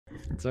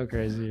It's so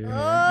crazy. You're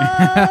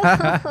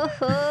here.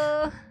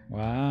 Oh.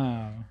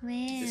 Wow.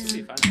 Man. This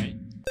will be fun, right?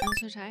 I'm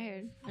so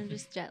tired. I'm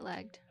just jet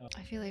lagged.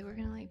 I feel like we're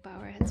gonna like bow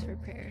our heads for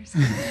prayers.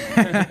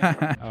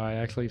 I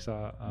actually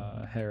saw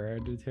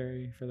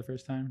Hereditary for the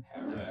first time.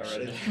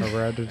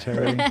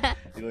 Hereditary.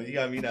 You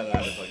got me now that I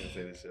have to fucking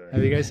say this shit. Right?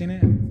 Have you guys seen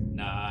it?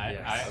 Nah,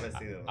 I haven't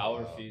seen it. in a I'll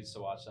while. refuse to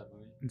watch that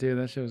movie. Dude,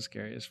 that shit was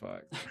scary as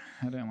fuck.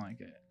 I didn't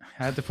like it.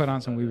 I had to put on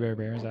some We Bare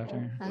Bears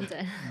after. I'm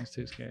dead. I was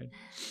too scared.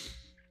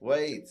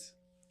 Wait.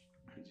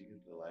 Did you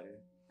get the lighter?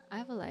 I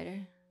have a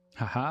lighter.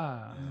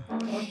 Haha.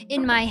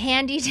 In my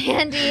handy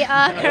dandy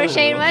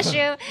crocheted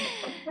mushroom.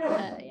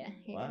 Yeah.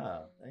 Here.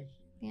 Wow. Thank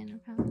you. Yeah, no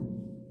problem.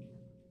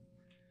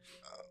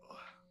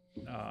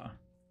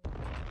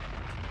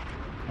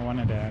 I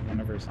wanted to add one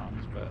of her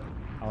songs, but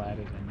I'll add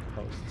it in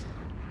post.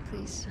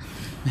 Please.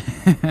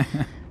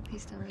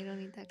 Please tell me you don't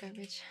need that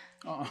garbage.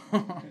 Oh.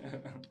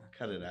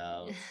 Cut it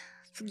out.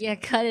 Yeah,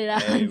 cut it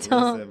out. Hey,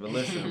 Don't. but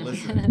listen.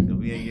 If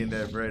we ain't getting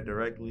that bread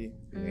directly,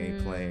 we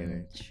ain't playing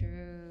it.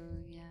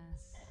 True,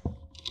 yes.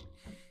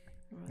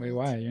 Wait,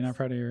 why? You're not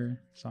proud of your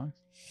songs?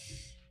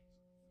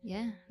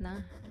 Yeah, nah.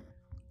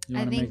 You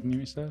I want to make think-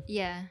 new stuff?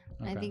 Yeah,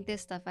 I Okay. think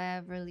this stuff I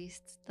have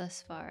released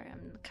thus far,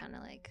 I'm kind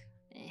of like,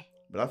 eh.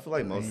 But I feel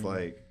like most Damn.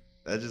 like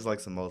that's just like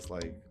some most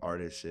like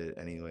artist shit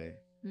anyway.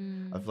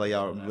 Mm. I feel like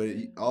y'all, but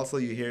also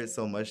you hear it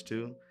so much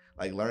too.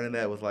 Like learning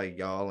that with like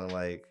y'all and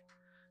like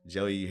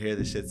Joey, you hear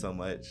this shit so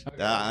much that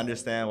I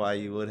understand why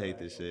you would hate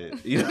this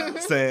shit. You know what I'm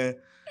saying?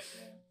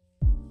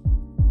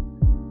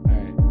 All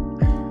right.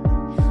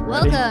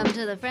 Welcome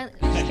to the friend.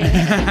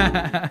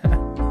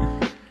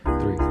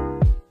 3,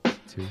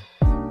 2,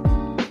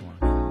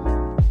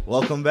 1.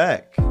 Welcome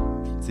back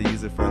to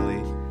User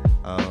Friendly,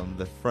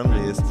 the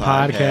friendliest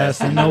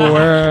Podcast in the The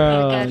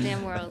world.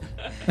 goddamn world.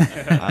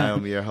 I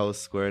am your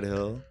host, Squared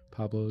Hill.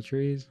 Pablo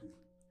Trees.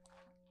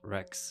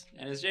 Rex.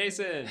 And it's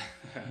Jason.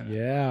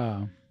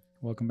 Yeah.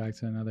 Welcome back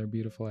to another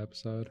beautiful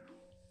episode.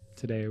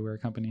 Today we're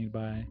accompanied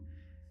by,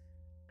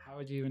 how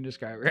would you even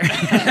describe her?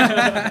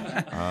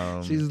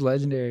 She's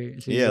legendary.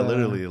 She's,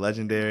 Literally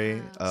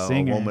legendary, a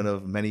singer. woman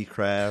of many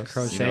crafts,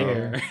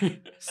 Crocheter.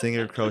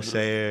 singer,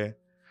 crocheter,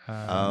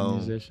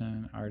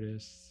 Musician,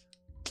 artist,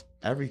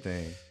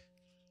 everything.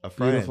 A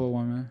friend. beautiful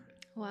woman.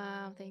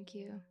 Wow, thank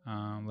you.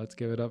 Let's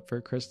give it up for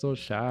Crystal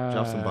Shy.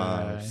 Drop some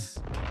bombs,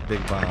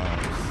 big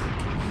bombs.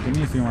 Give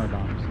me a few more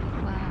bombs.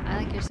 Wow, I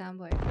like your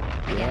soundboard.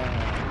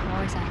 Again,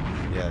 more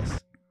sound. Yes,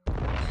 Yeah.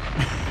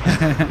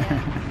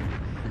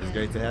 it's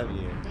great to have you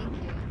here. Thank you.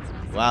 It's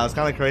nice. Wow, it's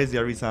kind of crazy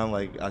every time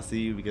like I see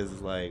you because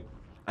it's like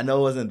I know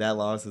it wasn't that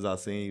long since I've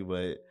seen you,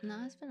 but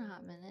No, it's been a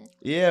hot minute.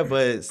 yeah,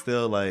 but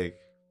still like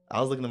I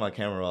was looking at my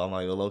camera. I'm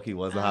like, well, low-key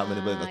was a hot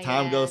minute, but the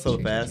time goes so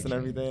fast and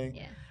everything.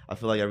 Yeah. I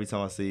feel like every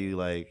time I see you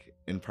like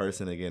in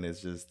person again,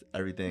 it's just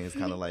everything is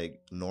kind of like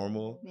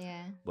normal.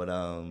 Yeah, But I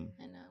know.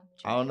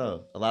 I don't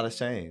know. A lot has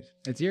changed.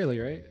 It's yearly,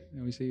 right?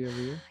 And we see you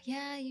every year.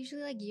 Yeah,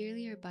 usually like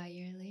yearly or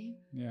bi-yearly.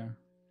 Yeah.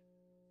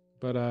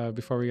 But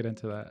before we get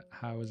into that,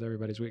 how was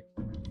everybody's week?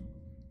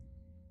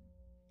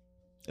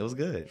 It was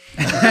good.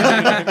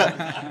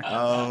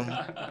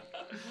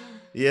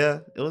 Yeah,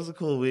 it was a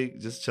cool week.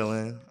 Just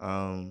chilling.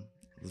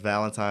 It was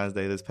Valentines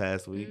Day this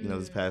past week. You know,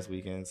 this past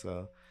weekend.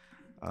 So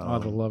All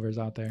the lovers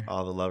out there.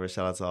 all the lovers.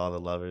 Shout out to all the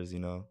lovers. You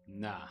know.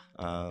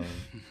 Nah.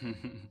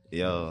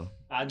 Yo,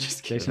 I'm just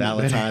the kidding. Jason-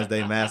 Valentine's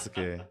Day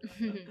massacre.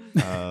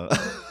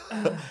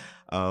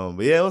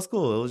 But yeah, it was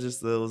cool. It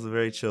was a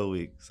very chill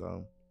week.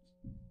 So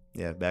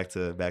yeah, back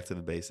to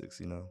the basics.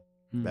 You know,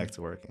 Mm. back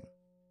to working.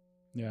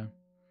 Yeah.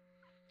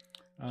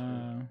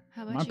 How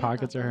about My you,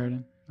 pockets are Papa?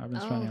 hurting. I've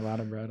been spending a Oh.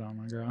 lot of bread on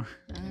my girl.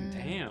 Damn.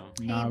 Hey,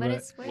 Nah, but but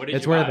it's worth What it. did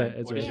It's you worth buy? it.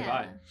 It's What did worth you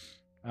it.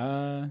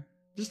 buy?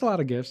 Just a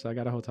lot of gifts. I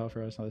got a hotel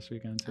for us this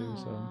weekend too,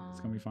 so it's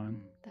gonna be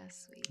fun.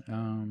 That's sweet.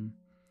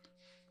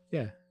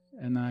 Yeah,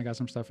 and then I got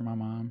some stuff for my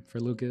mom, for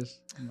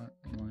Lucas.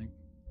 Like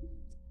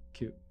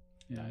cute,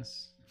 yeah,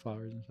 Nice.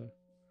 flowers and stuff.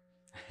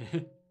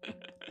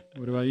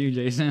 What about you,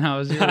 Jason? How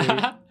was your week?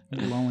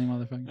 You lonely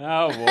motherfucker.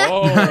 Oh,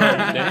 whoa.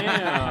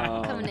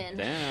 Damn. Coming in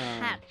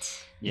Damn. hot.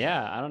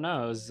 Yeah, I don't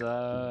know. It was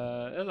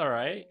all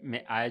right.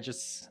 I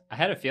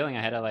had a feeling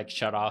I had to like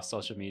shut off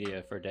social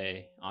media for a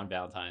day on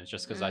Valentine's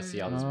just because I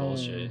see all this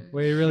bullshit.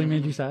 Wait, it really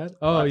made you sad?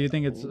 Oh, What? you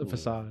think it's a Ooh.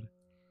 facade?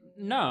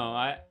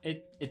 No,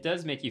 it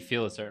does make you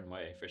feel a certain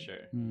way for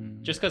sure.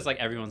 Hmm. Just because like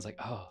everyone's like,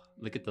 oh,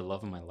 look at the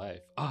love of my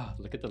life. Oh,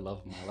 look at the love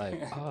of my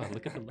life. Oh,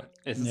 look at the love.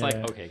 It's just like,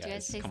 Yeah. okay, Do you guys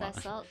guys, taste come that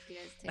on. salt? Do you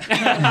guys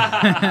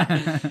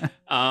taste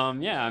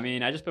Yeah, I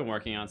mean, I just been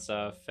working on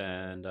stuff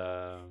and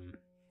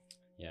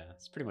yeah,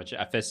 it's pretty much it.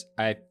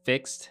 I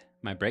fixed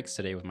my brakes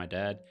today with my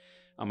dad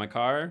on my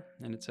car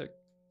and it took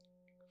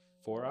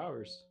 4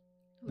 hours.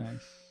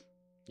 Nice.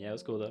 Yeah, it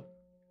was cool though.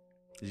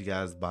 Did you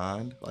guys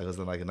bond? Like, was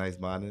it like a nice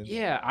bonding?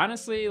 Yeah,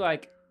 honestly,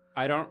 like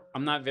I'm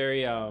not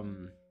very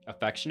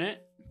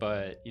affectionate,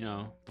 but you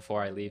know,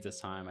 before I leave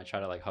this time, I try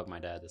to like hug my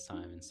dad this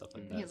time and stuff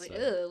like that. He's like, so.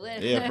 ooh,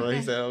 what? Yeah, bro.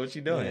 He said, oh, "What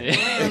you doing?"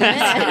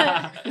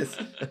 Yeah.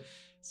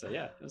 So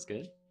yeah, it was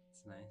good.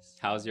 It's nice.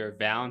 How's your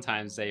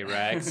Valentine's Day,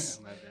 Rex?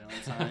 My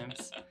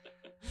Valentine's.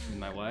 with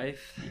my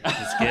wife.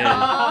 It's good.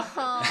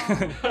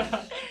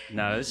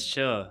 No, it's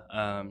chill.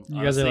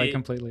 You guys are like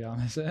completely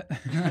opposite.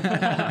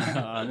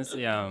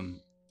 Honestly,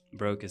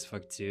 broke as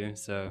fuck too.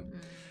 So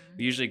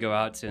we usually go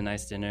out to a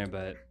nice dinner,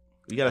 but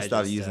you gotta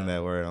stop using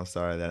that word. I'm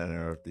sorry that I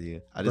interrupted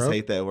you. I just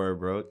hate that word,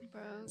 broke.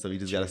 So we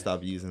just gotta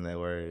stop using that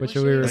word.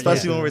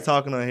 Especially when we're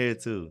talking on here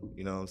too.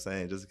 You know what I'm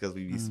saying? Just because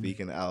we be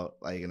speaking out,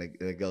 like, and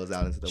it goes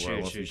out into the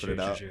world once we put it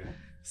out.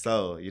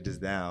 So you're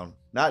just down.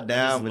 Not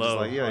down, but just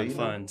like, yeah, you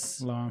know.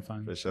 Low on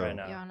funds. For sure. Right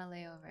now. You're on a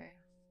layover.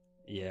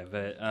 Yeah,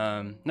 but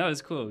no,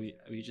 it's cool.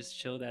 We just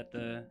chilled at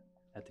the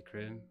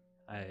crib.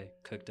 I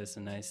cooked us a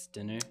nice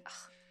dinner.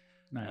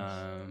 Nice.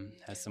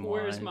 Had some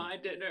Where's wine. my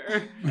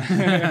dinner?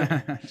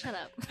 Shut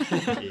up.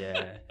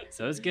 Yeah,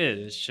 so it's good.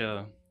 It's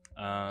chill.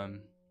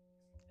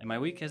 And my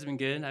week has been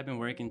good. I've been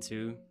working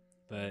too,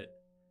 but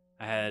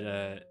I had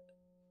a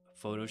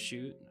photo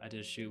shoot. I did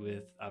a shoot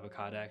with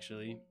Avocado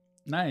actually.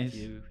 Nice. A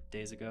few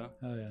days ago.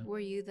 Oh yeah. Were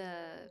you the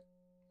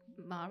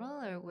model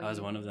or I was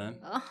one of them.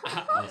 Oh.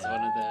 I was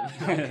one of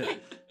them.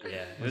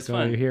 Yeah, it was So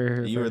fun.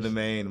 you were the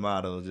main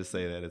model. Just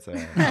say that it's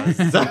her.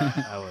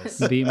 I was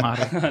the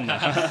model. No.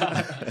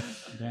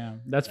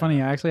 Damn, that's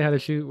funny. I actually had a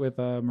shoot with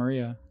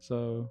Maria.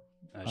 So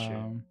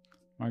Sure.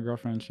 my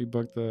girlfriend, she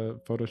booked the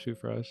photo shoot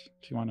for us.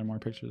 She wanted more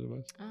pictures of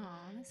us. Oh,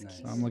 that's Nice.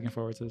 cute. So I'm looking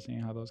forward to seeing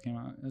how those came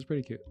out. It was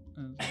pretty cute.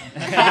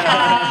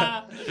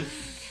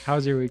 How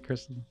was your week,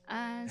 Crystal?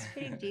 It's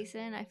pretty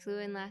decent. I flew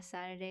in last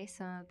Saturday,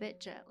 so I'm a bit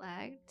jet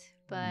lagged,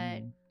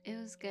 but it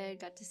was good.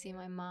 Got to see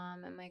my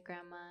mom and my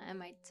grandma and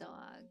my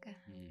dog.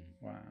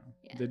 Wow.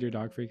 Yeah. Did your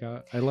dog freak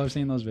out? I love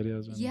seeing those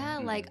videos. Yeah,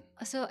 like,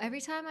 so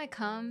every time I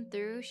come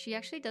through, she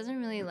actually doesn't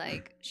really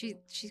like, she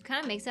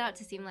kind of makes it out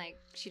to seem like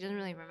she doesn't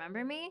really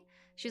remember me.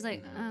 She's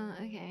like, oh,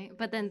 okay.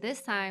 But then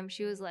this time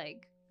she was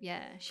like,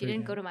 yeah, she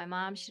didn't go to my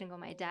mom. She didn't go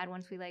to my dad.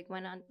 Once we like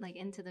went on like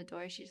into the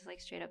door, she just like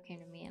straight up came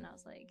to me and I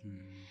was like,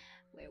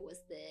 where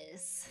was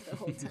this the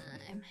whole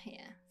time?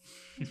 Yeah.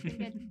 It's pretty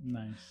good.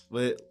 Nice.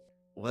 But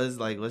was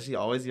she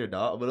always your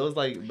dog? But it was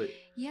like,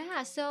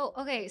 Yeah. So,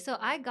 okay. So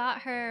I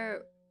got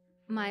her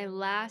my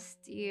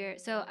last year.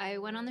 So I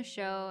went on the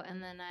show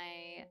and then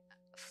I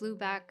flew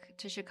back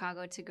to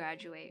Chicago to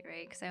graduate,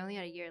 right? Because I only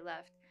had a year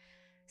left.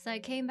 So I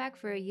came back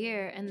for a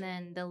year. And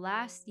then the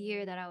last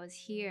year that I was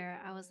here,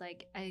 I was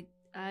like,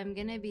 I'm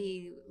going to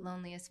be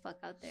lonely as fuck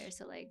out there.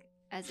 So like,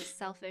 as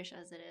selfish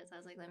as it is, I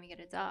was like, let me get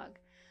a dog.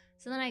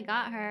 So then I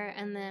got her.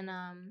 And then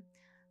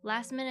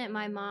last minute,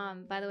 my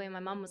mom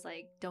was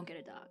like, don't get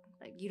a dog.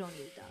 Like, you don't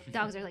need a dog.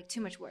 Dogs are like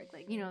too much work,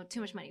 like, you know, too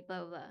much money, blah,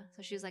 blah, blah.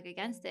 So she was like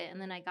against it.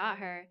 And then I got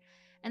her.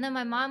 And then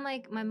my mom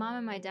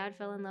and my dad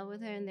fell in love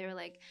with her. And they were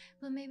like,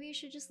 well, maybe you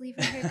should just leave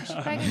her here because she's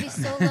probably going to be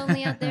so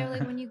lonely out there,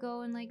 like when you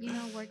go and like, you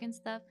know, work and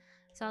stuff.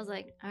 So I was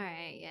like, all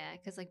right, yeah.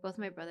 Because like both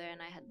my brother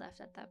and I had left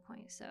at that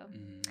point. So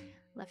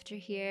left her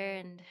here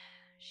and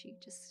she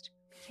just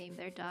became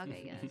their dog,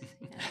 I guess.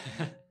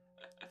 Yeah.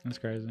 That's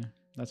crazy.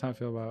 That's how I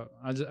feel about.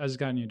 I just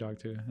got a new dog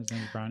too. His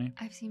name's Brownie.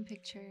 I've seen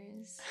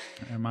pictures.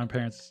 And my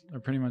parents are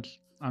pretty much.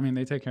 I mean,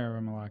 they take care of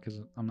him a lot because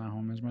I'm not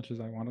home as much as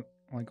I want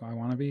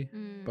to be.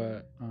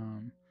 But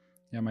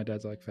yeah, my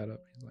dad's like fed up.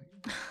 He's like,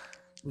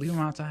 leave him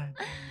outside.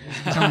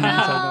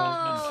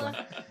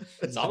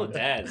 It's all the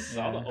dads. It's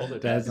all the older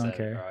dads don't that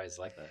care. are always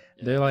like that.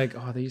 Yeah. They're like,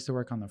 oh, they used to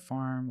work on the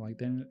farm. Like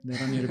they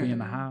don't need to be in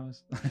the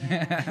house.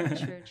 Yeah,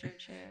 true.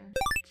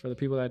 For the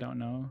people that don't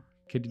know,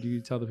 could you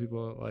tell the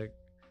people like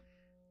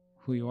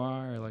who you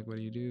are or like what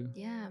do you do?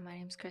 Yeah, my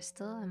name's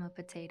Crystal. I'm a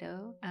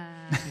potato.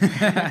 A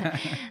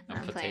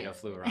potato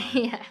flew around.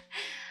 Yeah.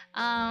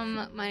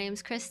 My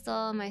name's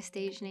Crystal. My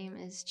stage name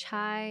is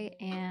Chai,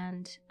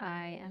 and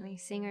I am a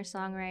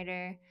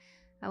singer-songwriter.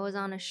 I was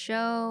on a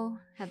show,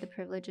 had the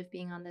privilege of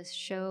being on this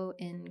show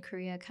in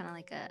Korea, kind of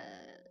like a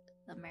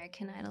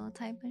American Idol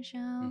type of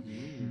show.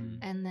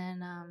 And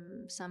then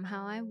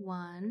somehow I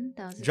won.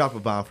 That was drop a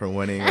bomb for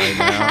winning right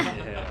now.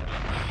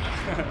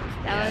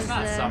 That was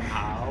not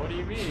somehow. What do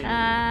you mean?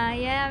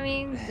 Yeah, I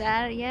mean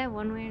that. Yeah,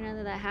 one way or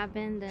another that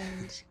happened,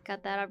 and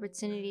got that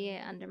opportunity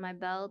under my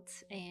belt,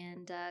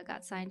 and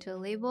got signed to a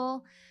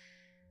label.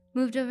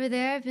 Moved over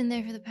there. I've been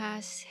there for the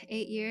past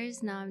 8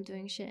 years. Now I'm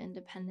doing shit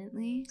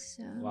independently.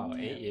 So wow,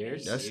 8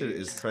 years. That shit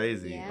is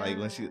crazy. Yeah. Like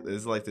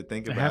it's like to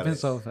think It about happened it.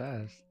 so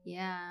fast.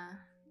 Yeah,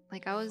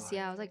 like I was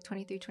like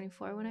 23,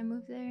 24 when I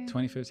moved there.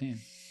 2015.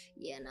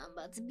 Yeah, now I'm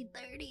about to be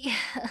 30.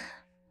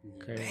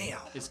 Crazy.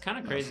 It's kind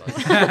of crazy.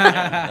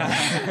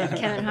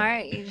 Kevin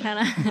Hart, you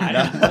trying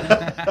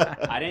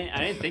to? I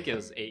didn't think it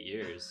was 8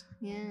 years.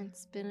 Yeah,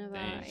 it's been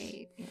about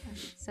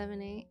 7,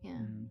 8. Yeah.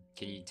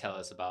 Can you tell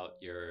us about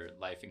your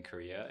life in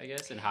Korea, I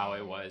guess, and how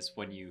it was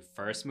when you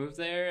first moved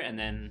there, and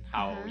then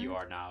how you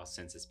are now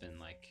since it's been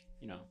like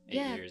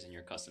 8 years and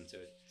you're accustomed to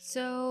it?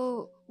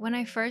 So when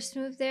I first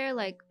moved there,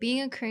 like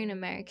being a Korean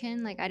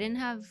American, like I didn't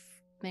have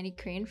many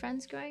Korean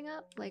friends growing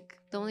up. Like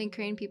the only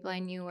Korean people I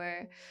knew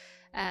were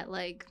at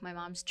like my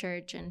mom's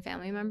church and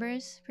family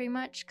members, pretty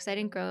much, because I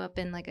didn't grow up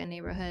in like a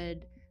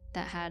neighborhood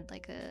that had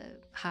like a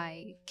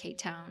high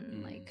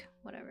K-town like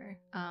whatever.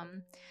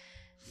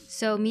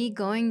 So me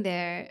going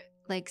there,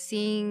 like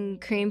seeing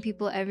Korean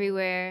people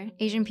everywhere,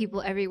 Asian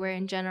people everywhere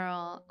in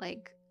general,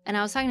 like, and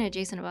I was talking to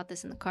Jason about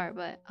this in the car,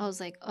 but I was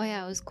like, oh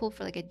yeah, it was cool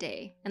for like a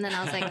day. And then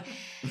I was like,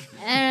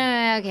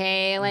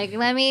 okay, like,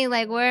 let me,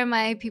 like, where are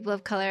my people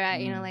of color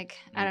at? You know, like,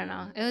 I don't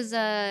know. It was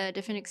a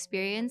different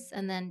experience.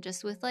 And then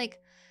just with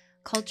like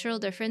cultural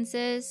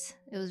differences,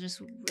 it was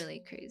just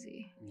really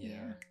crazy.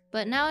 Yeah.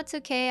 But now it's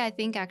okay. I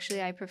think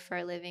actually I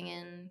prefer living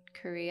in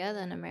Korea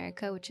than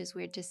America, which is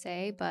weird to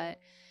say, but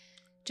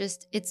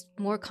just it's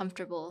more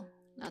comfortable.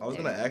 I was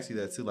going to ask you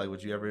that too. Like,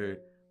 would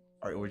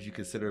you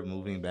consider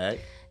moving back?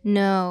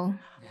 No.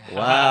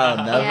 Wow,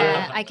 never?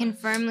 Yeah, I can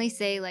firmly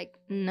say, like,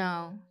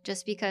 no.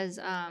 Just because,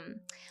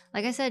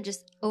 like I said,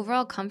 just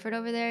overall comfort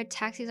over there.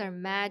 Taxis are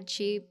mad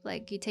cheap.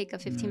 Like, you take a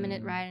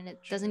 15-minute ride and it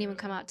doesn't even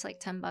come out to,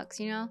 like, $10,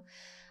 you know?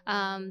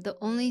 The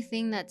only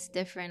thing that's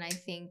different, I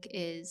think,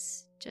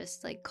 is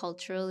just, like,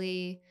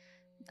 culturally,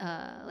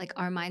 like,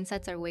 our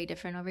mindsets are way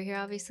different over here,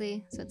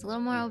 obviously. So it's a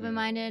little more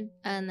open-minded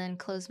and then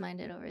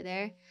closed-minded over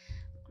there.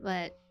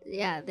 But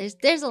yeah,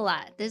 there's a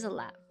lot. There's a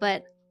lot.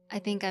 But I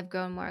think I've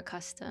grown more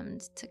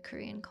accustomed to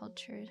Korean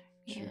culture.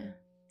 Yeah. Sure.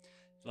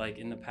 Like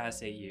in the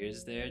past 8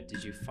 years there,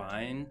 did you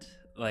find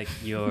like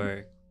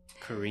your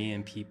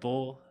Korean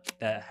people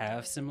that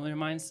have similar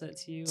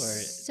mindset to you?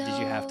 Or did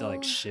you have to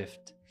like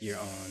shift your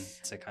own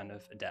to kind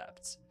of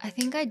adapt? I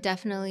think I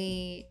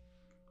definitely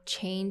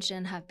changed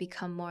and have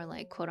become more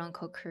like quote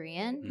unquote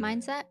Korean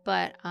mindset.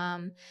 But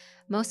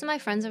most of my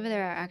friends over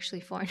there are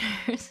actually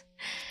foreigners.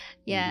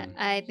 Yeah,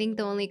 I think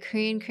the only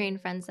Korean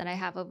friends that I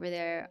have over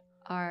there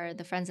are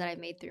the friends that I've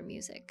made through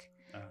music.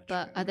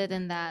 But other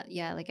than that,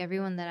 yeah, like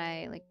everyone that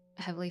I like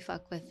heavily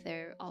fuck with,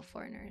 they're all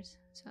foreigners.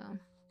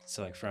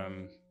 So like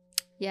from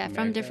America,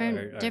 from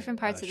different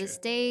parts of the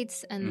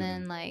States, and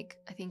then like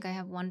I think I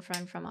have one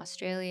friend from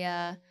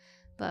Australia.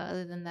 But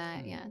other than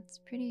that, yeah, it's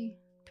pretty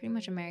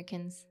much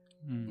Americans.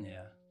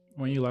 Yeah.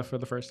 When you left for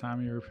the first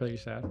time, you were pretty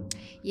sad?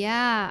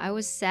 Yeah, I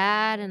was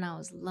sad and I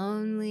was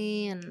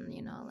lonely, and,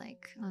 you know,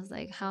 like, I was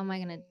like, why am I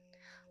going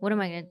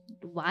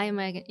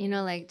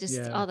to, like,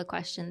 just all the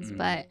questions.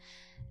 But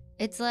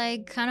it's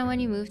like kind of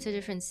when you move to a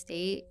different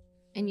state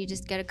and you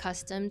just get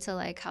accustomed to,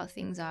 like, how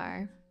things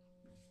are.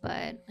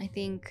 But I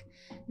think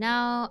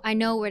now I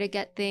know where to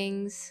get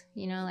things,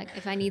 you know, like,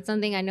 if I need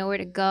something, I know where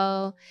to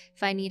go.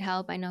 If I need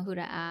help, I know who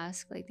to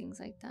ask, like, things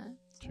like that.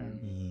 Sure.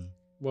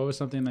 What was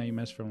something that you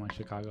missed from, like,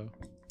 Chicago?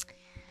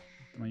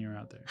 When you were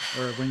out there,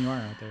 or when you are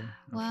out there?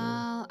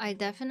 Well, I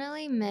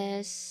definitely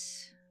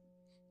miss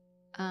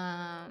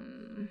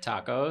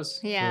tacos.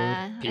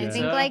 Yeah, food, I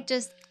think like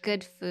just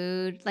good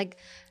food. Like,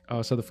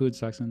 oh, so the food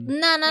sucks in.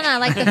 No.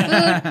 Like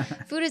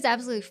the food is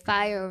absolutely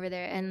fire over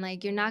there, and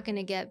like you're not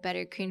gonna get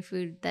better Korean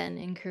food than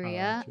in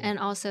Korea, and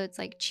also it's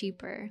like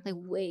cheaper, like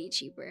way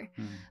cheaper.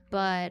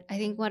 But I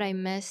think what I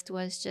missed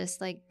was just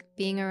like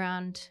being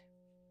around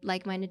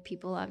like-minded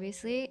people,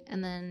 obviously,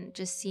 and then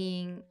just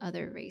seeing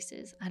other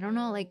races. I don't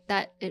know, like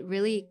that, it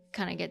really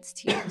kind of gets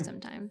to you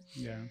sometimes.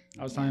 Yeah,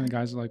 I was telling the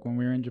guys, like, when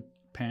we were in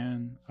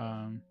Japan,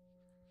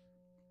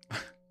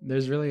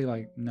 there's really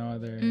like no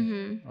other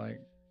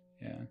like,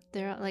 yeah,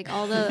 they're like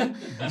all the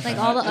like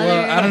all the other.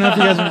 Well, I don't know if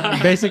you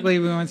guys basically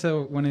we went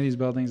to one of these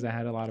buildings that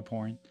had a lot of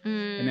porn,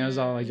 and it was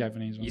all like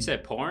Japanese ones. You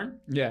said porn?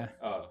 Yeah.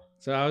 Oh,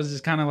 so I was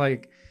just kind of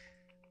like,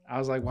 I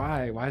was like,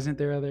 why isn't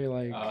there other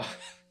like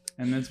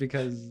and that's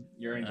because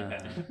you're in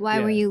Japan. Why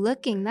were you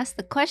looking? That's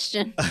the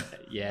question.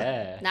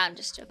 Yeah. No, I'm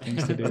just joking.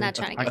 I'm not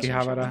trying to get you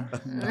in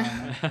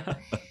trouble.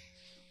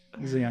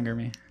 He's a younger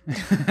me.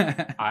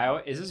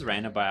 This is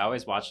random, but I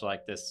always watch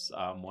like this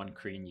one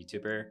Korean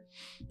YouTuber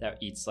that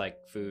eats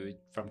like food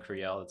from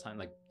Korea all the time,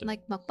 like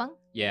mukbang.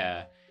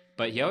 Yeah,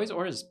 but he always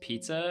orders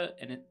pizza,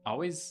 and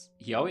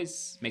he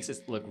always makes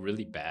it look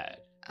really bad.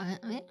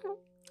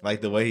 Like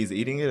the way he's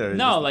eating it, or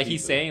no? Like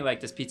he's saying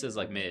like this pizza is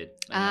like mid.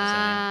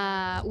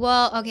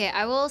 Well, okay.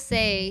 I will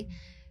say,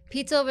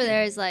 pizza over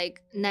there is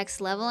like next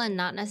level and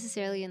not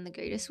necessarily in the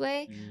greatest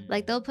way.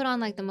 Like they'll put on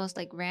like the most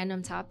like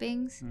random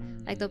toppings.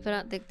 Like they'll put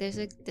on like there's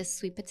like this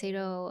sweet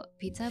potato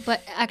pizza,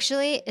 but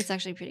actually it's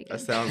actually pretty good.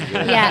 That sounds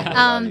good.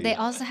 Yeah. They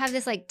also have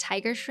this like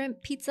tiger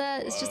shrimp pizza.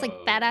 It's just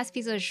like fat ass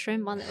pizza with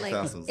shrimp on it. Like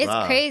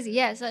it's crazy.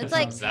 Yeah. So it's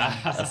like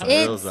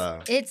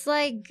it's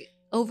like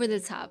over the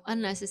top,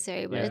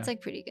 unnecessary, but it's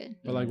like pretty good.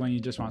 But like when you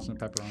just want some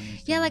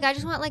pepperoni. Yeah, like I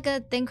just want like a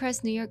thin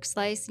crust New York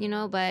slice, you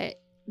know, but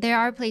there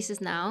are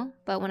places now,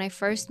 but when I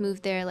first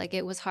moved there, like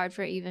it was hard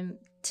for even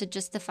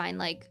to find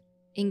like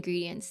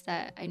ingredients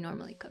that I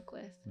normally cook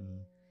with.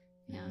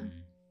 Yeah.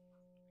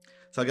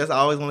 So I guess I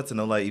always wanted to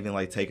know, like, even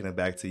like taking it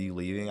back to you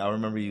leaving. I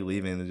remember you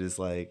leaving and just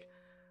like,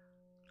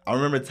 I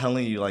remember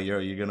telling you like,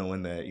 you're gonna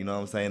win that. You know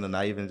what I'm saying? And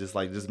not even just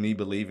me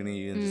believing in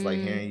you and just like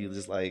hearing you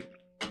just like,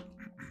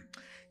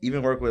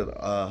 even work with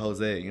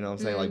Jose. You know what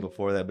I'm saying? Like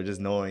before that, but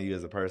just knowing you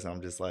as a person,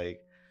 I'm just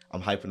like,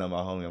 I'm hyping up my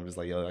homie. I'm just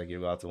like, yo, like you're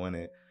about to win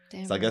it.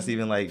 Damn, so I guess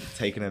even like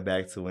taking it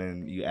back to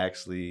when you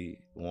actually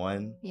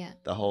won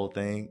the whole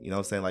thing, you know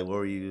what I'm saying? Like what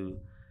were you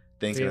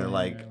thinking? And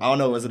like, I don't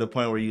know, was it a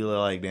point where you were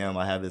like, damn,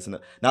 I have this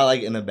not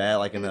like in a bad,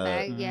 like in a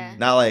bag,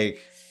 not like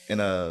in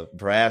a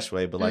brash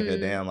way, but like a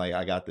damn, like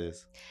I got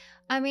this.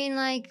 I mean,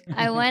 like,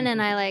 I went and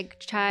I, like,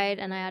 tried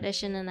and I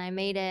auditioned and I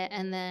made it.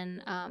 And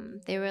then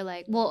they were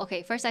like, well,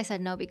 okay, first I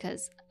said no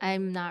because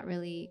I'm not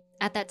really,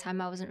 at that time,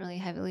 I wasn't really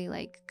heavily,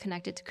 like,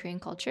 connected to Korean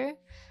culture.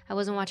 I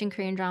wasn't watching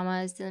Korean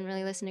dramas, didn't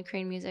really listen to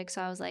Korean music.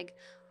 So I was like,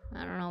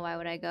 I don't know, why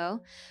would I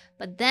go?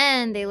 But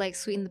then they, like,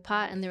 sweetened the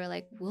pot and they were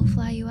like, we'll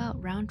fly you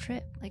out round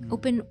trip, like,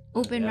 open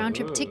round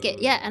trip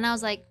ticket. Yeah. And I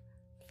was like,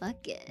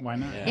 fuck it. Why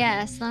not?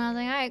 Yeah. So then I was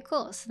like, all right,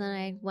 cool. So then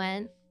I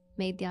went,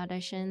 made the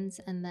auditions,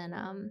 and then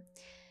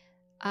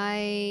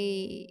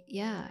I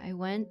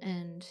went,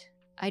 and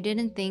I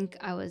didn't think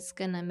I was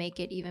gonna make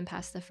it even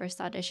past the first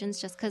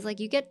auditions, just because, like,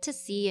 you get to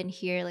see and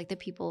hear, like, the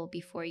people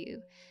before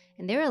you,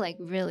 and they were, like,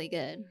 really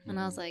good. And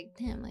I was like,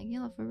 damn, like,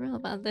 y'all for real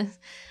about this.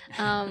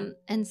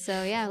 And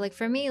so, yeah, like,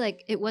 for me,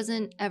 like, it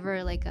wasn't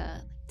ever like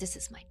this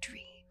is my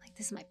dream, like,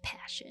 this is my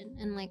passion.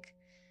 And, like,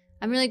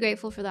 I'm really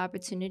grateful for the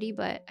opportunity,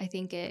 but I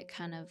think it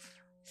kind of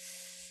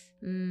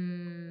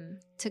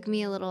took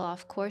me a little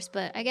off course,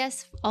 but I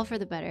guess all for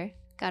the better.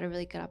 Got a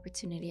really good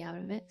opportunity out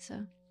of it,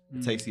 so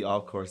it takes you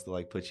off course to,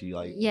 like, put you,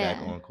 like,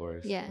 back on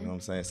course. Yeah, you know what I'm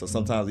saying? So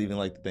sometimes even,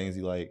 like, the things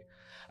you like,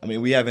 I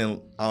mean, we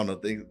haven't, I don't know,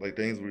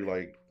 things we,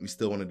 like, we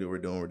still want to do,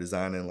 we're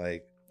designing,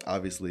 like,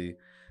 obviously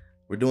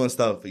we're doing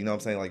stuff, you know what I'm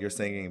saying, like, you're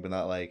singing, but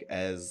not, like,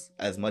 as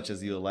much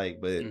as you would like,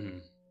 but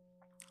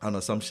I don't know,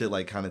 some shit,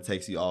 like, kind of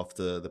takes you off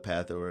to the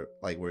path or,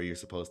 like, where you're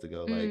supposed to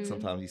go. Like,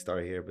 sometimes you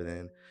start here, but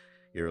then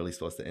you're really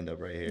supposed to end up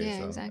right here. Yeah,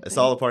 so exactly. It's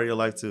all a part of your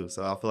life too.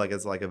 So I feel like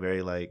it's, like, a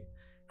very, like,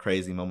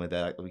 crazy moment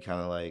that we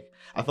kind of, like,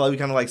 I feel like we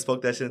kind of, like,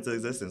 spoke that shit into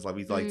existence. Like,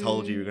 we, like,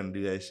 told you were gonna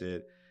do that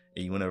shit,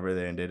 and you went over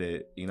there and did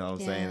it. You know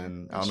what I'm saying?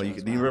 And I don't know.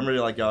 Do you remember,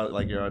 like, y'all,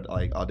 like, your,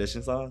 like,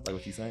 audition song, like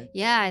what you sang?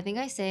 Yeah, I think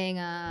I sang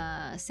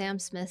Sam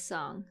Smith's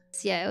song.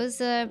 So, yeah, it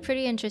was a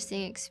pretty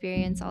interesting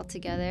experience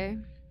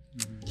altogether.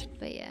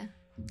 But yeah.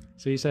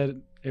 So you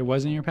said it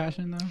wasn't your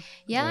passion though?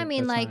 Yeah, like, I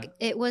mean, like,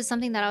 it was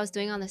something that I was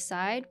doing on the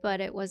side, but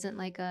it wasn't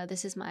like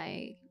this is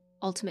my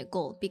ultimate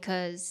goal,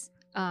 because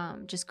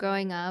just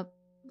growing up,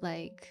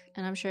 like,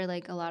 and I'm sure,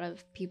 like, a lot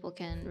of people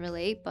can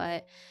relate,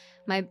 but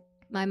my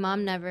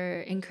mom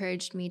never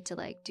encouraged me to,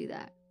 like, do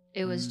that.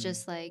 It was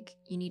just like,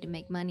 you need to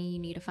make money, you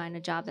need to find a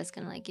job that's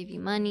gonna, like, give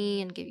you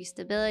money and give you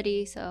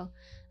stability. So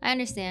I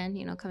understand,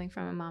 you know, coming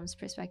from a mom's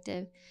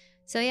perspective.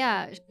 So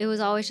yeah, it was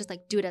always just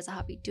like, do it as a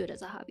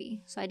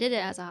hobby. So I did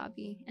it as a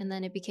hobby, and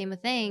then it became a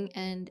thing,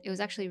 and it was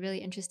actually really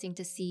interesting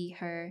to see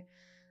her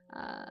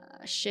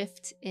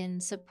shift in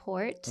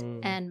support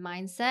and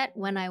mindset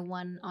when I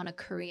won on a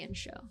Korean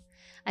show.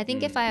 I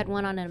think if I had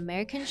won on an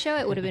American show,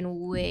 it would have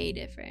been way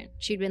different.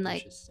 She'd been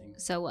like,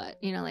 so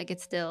what? You know, like,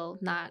 it's still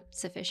not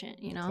sufficient,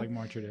 you know? It's, like,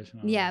 more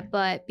traditional. Yeah, like.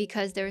 But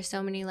because there were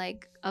so many,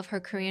 like, of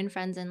her Korean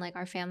friends and, like,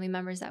 our family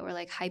members that were,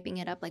 like,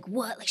 hyping it up, like,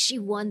 what? Like, she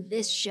won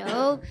this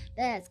show?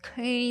 That's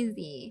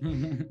crazy.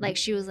 Like,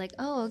 she was like,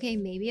 oh, okay,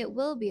 maybe it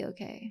will be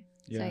okay.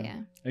 Yeah. So,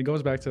 yeah. It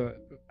goes back to,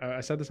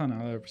 I said this on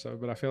another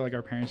episode, but I feel like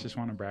our parents just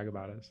want to brag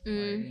about us. Like,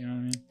 you know what I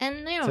mean? And,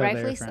 you know, so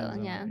rightfully so.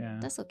 Yeah,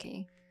 that's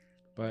okay.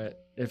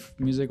 But if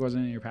music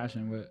wasn't your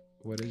passion,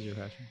 what is your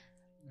passion?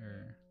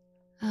 Or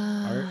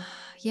art?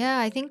 Yeah,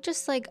 I think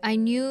just, like, I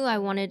knew I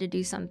wanted to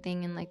do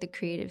something in, like, the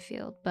creative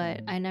field,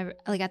 but I never,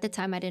 like, at the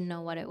time I didn't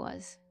know what it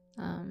was.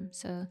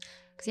 So,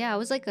 because, yeah, I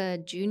was, like, a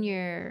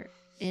junior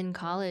in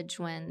college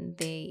when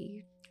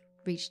they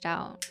reached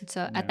out.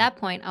 So at that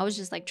point, I was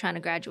just, like, trying to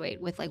graduate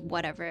with, like,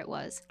 whatever it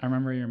was. I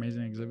remember your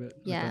amazing exhibit.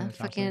 Yeah,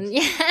 fucking,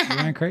 You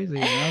went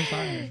crazy. I'm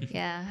sorry.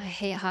 Yeah, I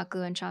hate hot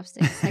glue and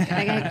chopsticks. Like,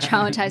 I get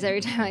traumatized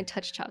every time I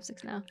touch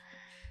chopsticks now.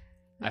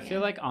 But I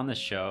feel like on the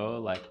show,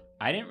 like,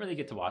 I didn't really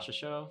get to watch the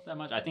show that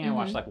much. I think I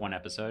watched, like, one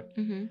episode.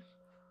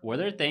 Were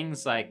there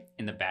things, like,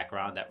 in the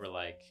background that were,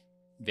 like,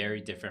 very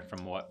different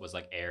from what was,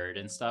 like, aired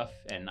and stuff?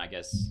 And I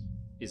guess,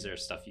 is there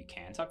stuff you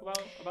can talk about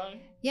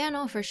it? Yeah,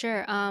 no, for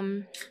sure.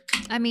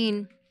 I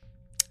mean,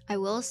 I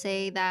will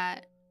say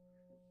that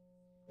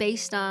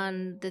based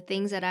on the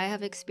things that I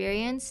have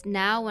experienced,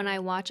 now when I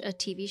watch a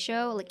TV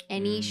show, like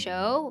any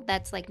show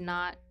that's, like,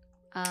 not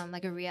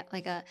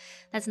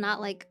that's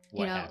not, like,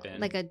 you know,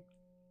 like a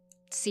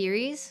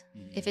series,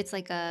 if it's,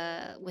 like,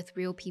 with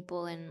real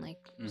people and, like,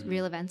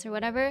 real events or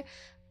whatever,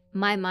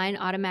 my mind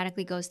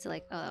automatically goes to,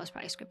 like, oh, that was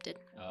probably scripted.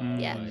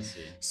 Yeah. I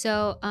see.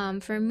 So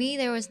for me,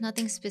 there was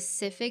nothing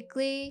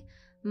specifically,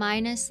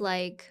 minus,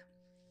 like,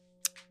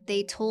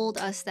 they told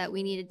us that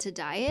we needed to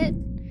diet.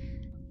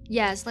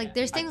 Yes, like,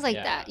 there's things like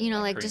that, you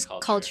know, like, just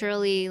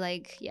culturally,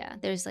 like, yeah,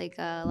 there's, like,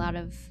 a lot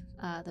of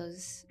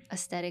those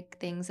aesthetic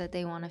things that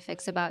they want to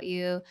fix about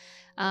you.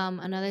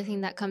 Another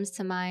thing that comes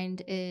to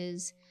mind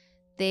is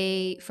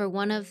for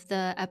one of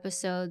the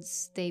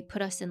episodes, they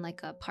put us in,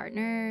 like, a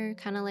partner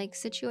kind of, like,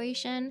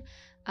 situation.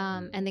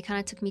 And they kind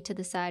of took me to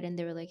the side and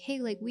they were like, hey,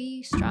 like,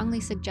 we strongly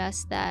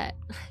suggest that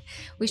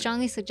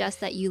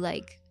you,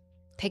 like,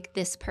 pick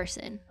this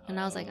person. And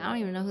I was like, I don't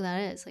even know who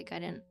that is. Like,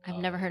 I've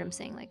never heard him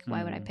saying, like,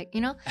 why would I pick,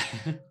 you know?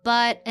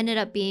 But ended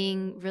up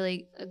being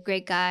really a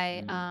great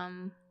guy.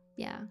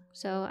 Yeah.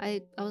 So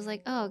I was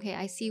like, oh, okay,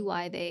 I see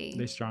why they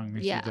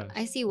strongly suggest.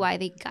 I see why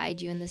they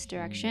guide you in this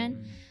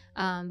direction.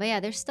 But yeah,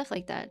 there's stuff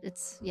like that.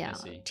 It's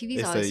TV's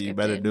they always say you scripted.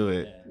 better do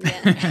it.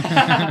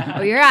 Yeah.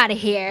 Or you're out of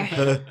here.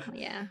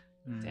 Yeah.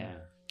 Damn.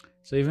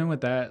 So even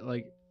with that,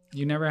 like,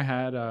 you never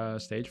had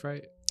stage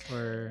fright,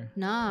 or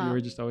No, you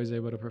were just always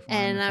able to perform.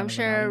 And I'm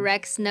sure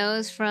Rex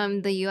knows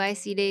from the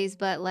UIC days,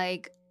 but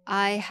like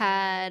I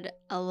had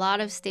a lot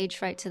of stage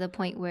fright to the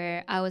point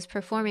where I was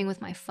performing with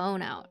my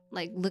phone out,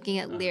 like looking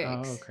at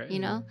lyrics. You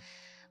know,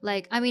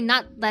 like I mean,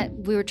 not that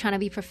we were trying to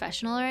be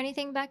professional or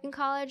anything back in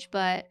college,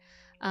 but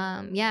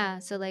yeah.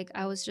 So like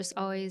I was just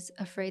always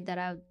afraid that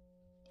I would.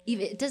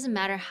 Even it doesn't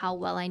matter how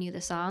well I knew the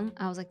song.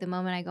 I was like, the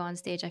moment I go on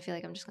stage, I feel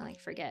like I'm just gonna like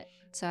forget.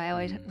 So I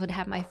always would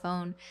have my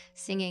phone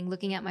singing,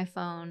 looking at my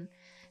phone.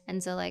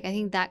 And so like I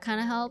think that kind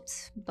of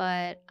helped.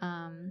 But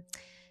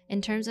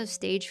in terms of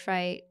stage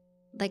fright,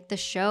 like the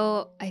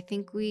show, I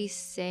think we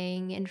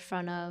sang in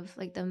front of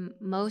like the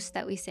most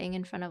that we sang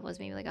in front of was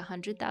maybe like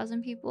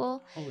 100,000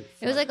 people. Holy fuck.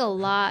 It was like a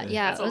lot.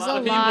 Yeah, That's it was a a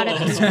lot of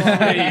people.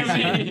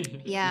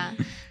 Crazy. Yeah,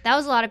 that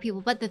was a lot of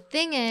people. But the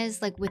thing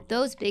is, like with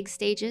those big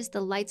stages, the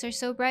lights are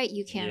so bright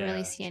you can't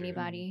really see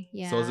anybody.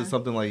 Yeah. So is it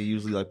something like you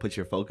usually like put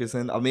your focus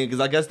in? I mean,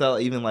 because I guess that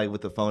even like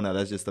with the phone now,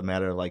 that's just a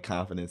matter of like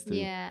confidence too.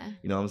 Yeah.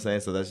 You know what I'm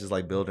saying? So that's just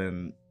like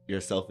building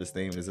your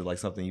self-esteem. Is it like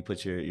something you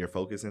put your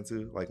focus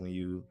into, like when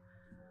you?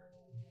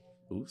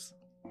 Oops.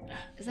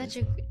 Is that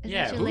your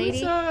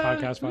lady?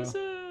 Podcast file.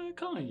 Who's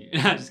calling you? No,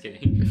 I'm just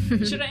kidding.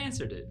 You should have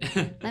answered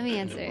it. Let me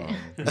answer it.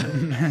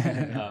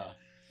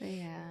 But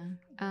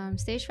yeah,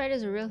 stage fright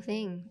is a real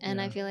thing,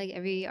 and I feel like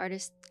every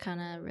artist kind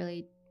of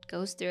really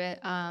goes through it.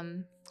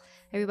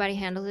 Everybody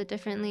handles it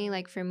differently.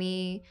 Like for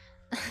me,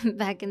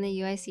 back in the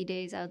UIC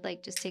days, I would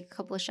like just take a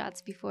couple of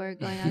shots before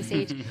going on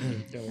stage,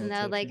 and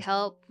that would like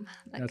help.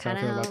 That's how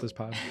I feel about this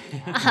pod.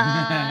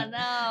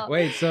 No.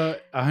 Wait, so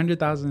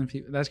 100,000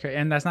 people? That's crazy,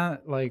 and that's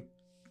not like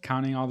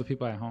counting all the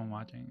people at home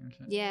watching and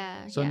shit.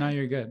 Yeah. So now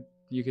you're good.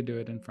 You could do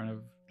it in front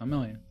of 1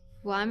 million.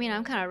 Well, I mean,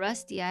 I'm kind of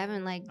rusty. I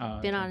haven't like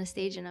been on a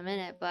stage in a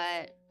minute,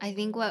 but I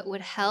think what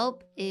would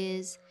help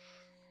is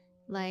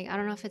like, I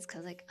don't know if it's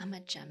because like I'm a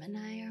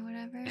Gemini or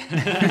whatever,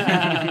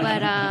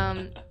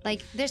 but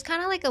like there's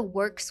kind of like a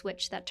work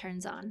switch that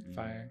turns on.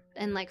 Fire.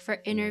 And like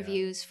for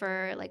interviews,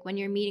 for like when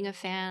you're meeting a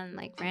fan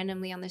like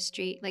randomly on the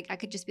street, like I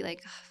could just be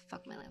like, oh,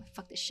 fuck my life,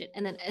 fuck this shit,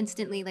 and then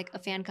instantly like a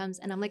fan comes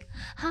and I'm like,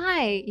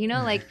 hi, you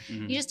know, like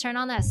you just turn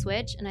on that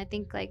switch, and I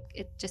think like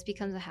it just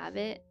becomes a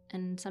habit,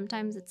 and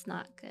sometimes it's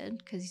not good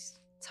because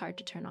it's hard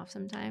to turn off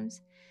sometimes.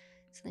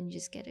 So then you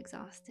just get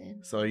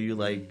exhausted. So are you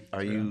like,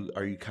 are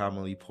you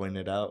commonly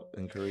pointed out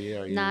in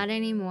Korea? Are you... Not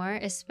anymore,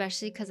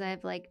 especially because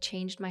I've like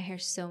changed my hair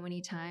so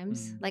many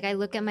times. Like I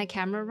look at my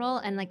camera roll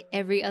and like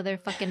every other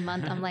fucking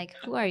month I'm like,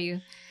 who are you?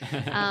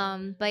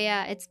 But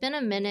yeah, it's been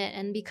a minute,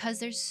 and because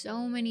there's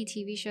so many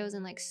TV shows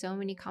and like so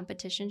many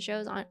competition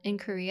shows in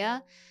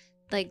Korea,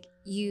 like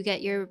you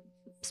get your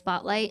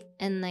spotlight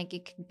and like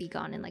it could be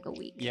gone in like a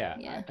week. Yeah.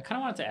 I kind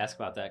of wanted to ask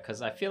about that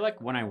because I feel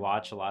like when I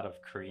watch a lot of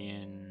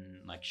Korean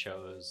like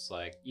shows,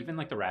 like even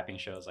like the rapping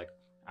shows, like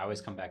I always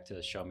come back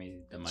to Show Me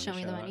the Money show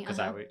because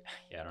I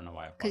don't know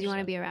why. Because you want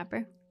to be a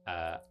rapper.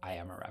 I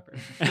am a rapper.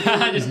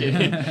 Just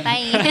kidding.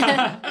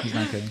 Bye. He's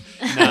not kidding.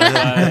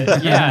 No,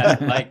 yeah,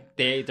 like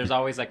there's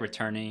always like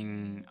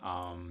returning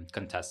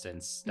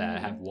contestants that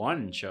have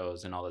won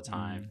shows and all the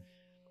time.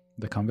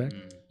 The comeback.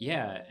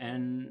 Yeah,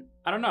 and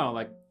I don't know,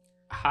 like.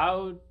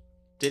 How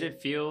did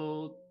it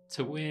feel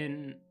to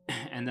win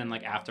and then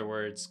like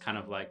afterwards kind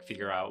of like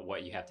figure out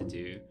what you have to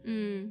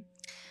do?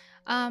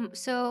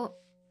 So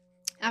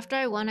after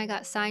I won, I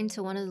got signed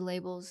to one of the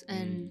labels,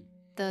 and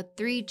the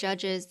 3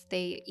 judges,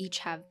 they each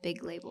have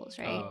big labels,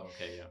 right? Oh,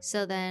 okay, yeah.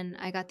 So then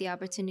I got the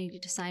opportunity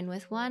to sign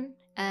with one,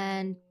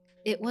 and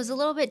it was a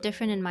little bit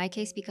different in my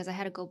case because I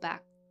had to go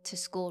back to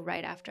school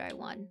right after I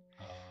won.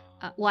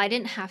 Well, I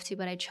didn't have to,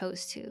 but I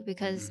chose to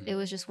because it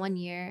was just 1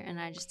 year and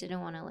I just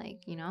didn't want to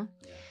like, you know.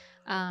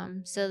 Yeah.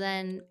 So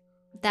then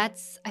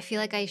I feel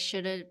like I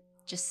should have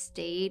just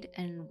stayed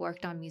and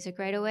worked on music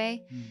right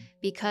away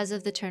because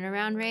of the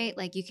turnaround rate.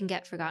 Like you can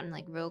get forgotten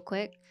like real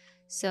quick.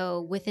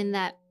 So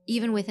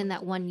even within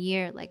that 1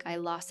 year, like I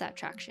lost that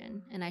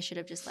traction, and I should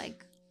have just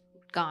like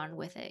gone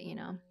with it, you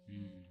know.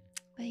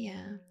 But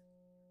yeah.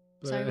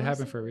 But it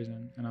happened for a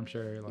reason, and I'm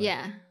sure like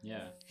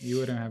you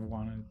wouldn't have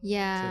wanted to be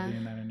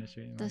in that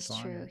industry. That's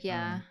true.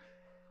 Yeah.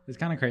 It's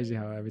kind of crazy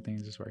how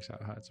everything just works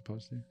out how it's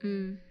supposed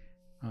to.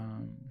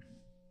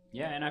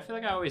 Yeah, and I feel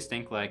like I always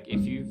think like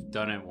if you've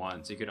done it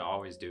once, you could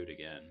always do it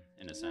again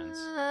in a sense.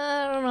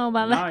 I don't know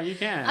about that. No, you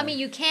can. I mean,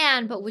 you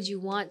can, but would you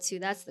want to?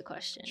 That's the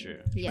question. True.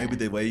 Yeah. Maybe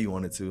the way you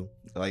wanted to,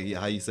 like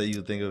how you say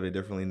you think of it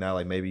differently now.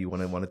 Like maybe you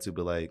wanted to,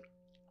 but like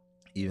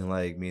even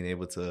like being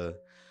able to,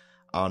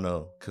 I don't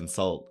know,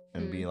 consult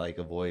and be like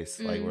a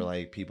voice, like where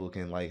like people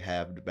can like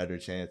have a better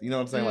chance. You know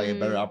what I'm saying? Like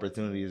better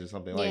opportunities or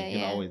something. Like you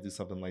can always do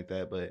something like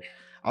that. But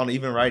I don't know,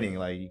 even writing,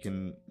 like you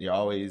can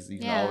always do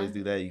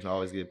that. You can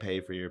always get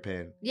paid for your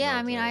pen. Yeah,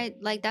 I mean, I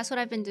like that's what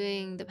I've been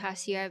doing the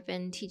past year. I've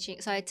been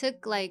teaching. So I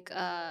took like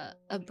a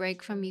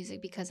break from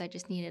music because I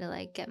just needed to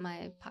like get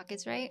my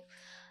pockets right.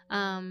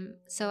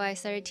 So I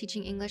started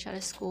teaching English at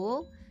a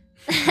school.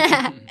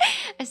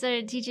 I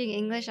started teaching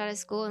English out of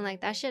school, and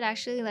like that shit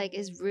actually like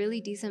is really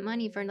decent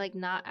money for like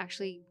not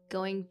actually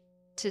going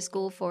to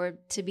school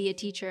to be a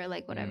teacher,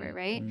 like whatever,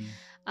 right?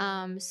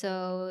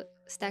 So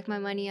stacked my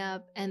money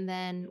up, and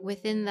then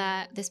within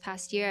that, this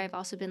past year, I've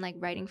also been like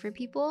writing for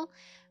people,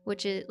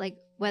 which is like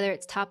whether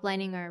it's top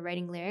lining or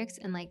writing lyrics,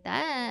 and like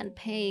that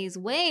pays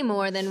way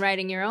more than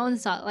writing your own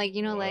song, like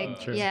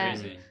like yeah.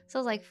 Crazy. So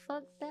I was like,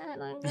 fuck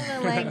that, I'm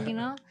gonna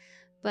like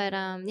but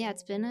yeah,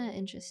 it's been an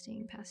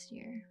interesting past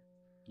year.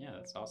 Yeah,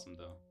 that's awesome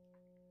though.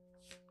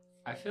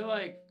 I feel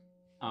like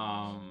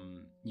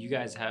you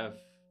guys have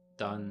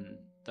done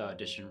the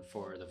audition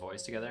for The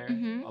Voice together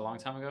a long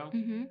time ago,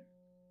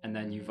 and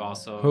then you've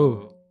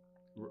also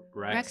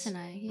Rex and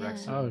I, yeah.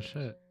 Rex, oh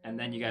shit! And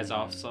then you guys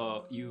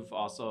you've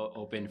also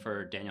opened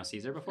for Daniel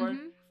Caesar before.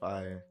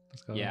 Fire.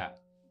 Let's go. Yeah,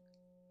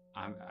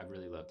 I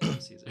really love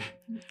Daniel Caesar.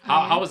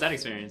 How was that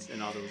experience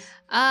in all those?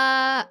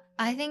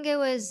 I think it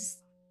was.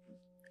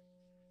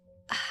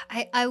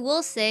 I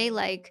will say,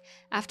 like,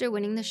 after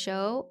winning the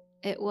show,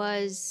 it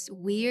was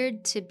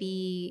weird to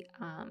be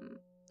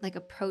like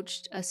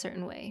approached a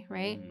certain way,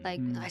 right? Like,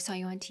 I saw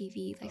you on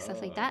TV, like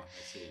stuff like that.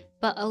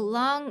 But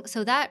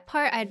so that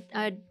part,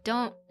 I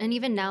don't, and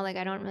even now, like,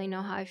 I don't really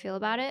know how I feel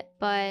about it.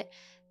 But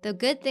the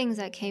good things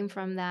that came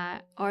from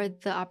that are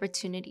the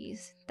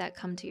opportunities that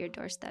come to your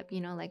doorstep.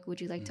 Like,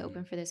 would you like to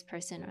open for this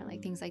person, or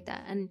like things like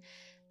that.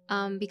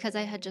 And because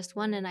I had just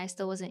won and I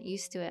still wasn't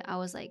used to it, I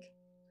was like,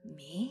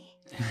 me?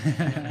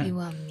 You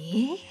want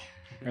me?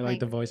 Or like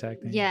the voice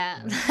acting. Yeah.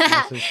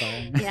 That's just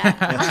fine.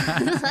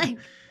 Yeah. Like,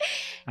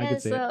 I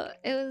could see so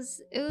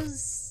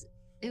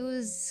it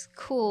was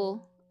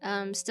cool.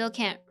 Still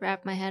can't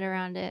wrap my head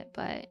around it,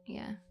 but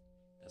yeah.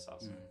 That's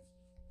awesome.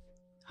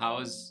 How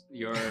was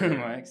your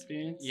my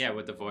experience? Yeah,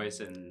 with The Voice.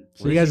 And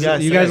so you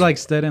guys like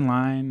stood in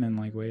line and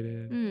like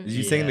waited. Did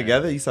you sing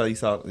together? You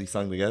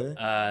sung together?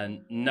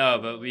 No,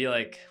 but we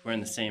like were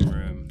in the same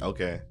room.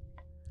 Okay.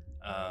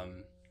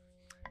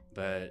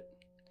 But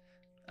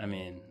I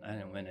mean, I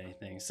didn't win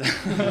anything. So,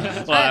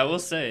 well, I will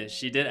say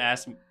she did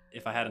ask me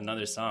if I had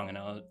another song, and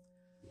I was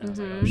like,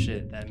 oh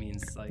shit, that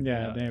means like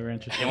they were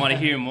interested. They want to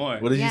hear more.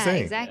 What did you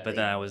sing? Exactly. But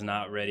then I was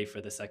not ready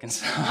for the second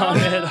song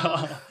at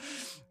all,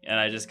 and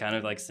I just kind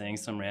of like sang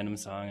some random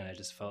song, and I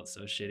just felt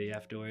so shitty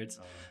afterwards.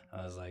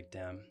 I was like,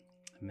 damn,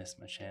 I missed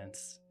my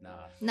chance.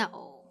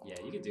 No. Yeah,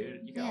 you can do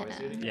it. You can always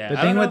do it. Yeah. The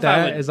thing with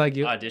that is like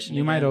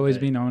you might always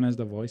be known as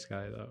the voice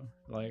guy though.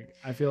 Like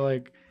I feel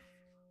like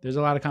there's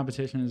a lot of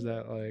competitions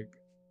that like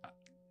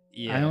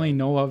I only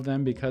know of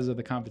them because of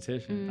the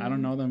competition. I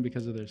don't know them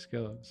because of their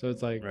skill. So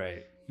it's like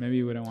maybe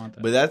you wouldn't want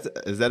that.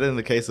 But is that in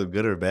the case of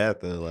good or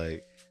bad though?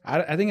 Like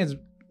I think it's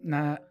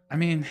not. I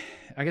mean,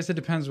 I guess it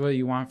depends what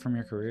you want from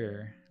your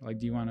career. Like,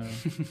 do you want to?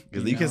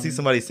 Because you can see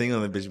somebody sing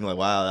on the bitch and be like,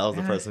 wow, that was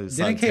the person who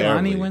sung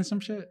terribly. Didn't Kaylani win some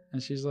shit?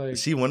 And she's like,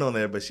 she went on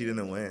there, but she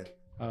didn't win.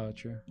 Oh,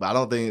 true. But I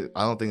don't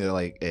think that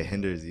like it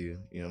hinders you.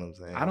 You know what I'm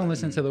saying? I don't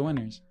listen to the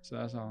winners, so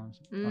that's all I'm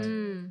saying.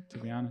 Like, to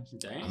be honest.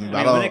 Dang. I mean,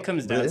 when it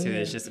comes down to it,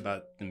 it's just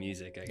about the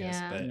music, I guess.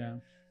 But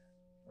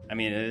I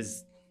mean, it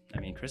is. I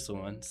mean, Crystal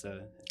won,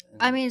 so.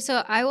 I mean,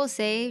 so I will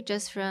say,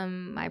 just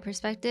from my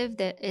perspective,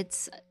 that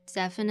it's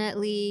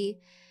definitely.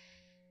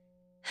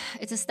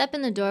 It's a step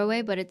in the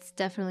doorway, but it's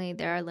definitely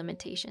there are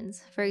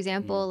limitations. For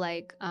example,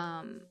 like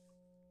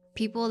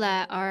people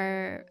that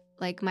are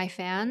like my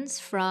fans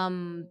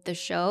from the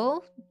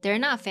show, they're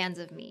not fans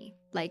of me,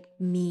 like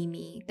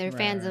me. They're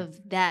fans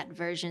of that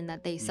version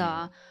that they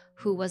saw,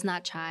 who was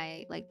not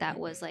Chai, like that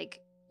was like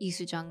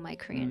Isujung, my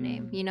Korean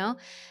name, you know?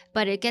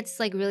 But it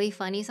gets like really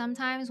funny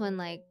sometimes when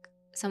like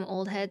some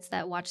old heads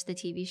that watch the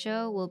TV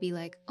show will be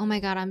like, oh my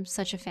God, I'm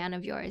such a fan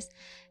of yours.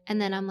 And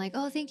then I'm like,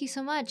 oh, thank you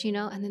so much, you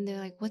know? And then they're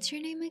like, what's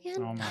your name again?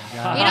 Oh my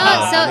God. You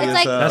know, so it's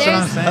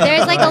like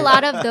there's like a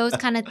lot of those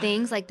kind of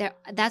things. Like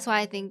that's why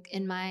I think,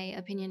 in my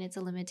opinion, it's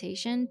a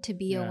limitation to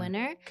be a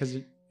winner.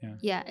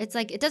 Yeah, it's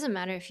like, it doesn't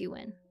matter if you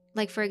win.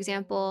 Like, for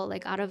example,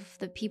 like out of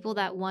the people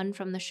that won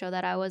from the show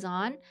that I was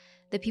on,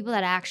 the people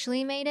that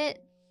actually made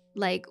it,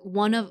 like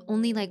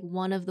only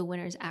one of the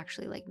winners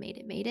actually like made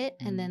it.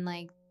 And then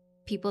like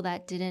people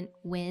that didn't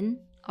win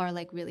are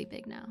like really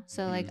big now.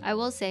 So like I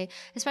will say,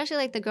 especially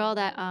like the girl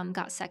that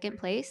got second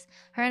place,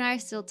 her and I are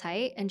still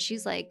tight, and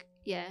she's like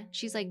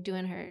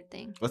doing her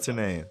thing. What's her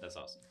name? That's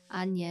awesome.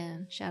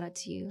 Anya, shout out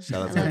to you.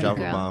 Shout out to drop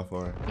a bomb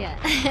for her. Yeah.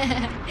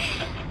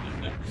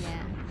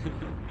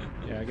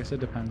 Yeah, I guess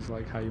it depends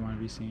like how you want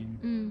to be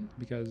seen.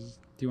 Because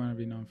do you want to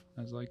be known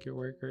as like your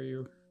work, or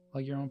you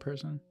like your own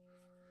person?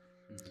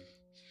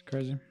 It's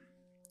crazy.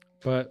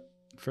 But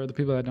for the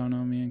people that don't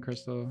know, me and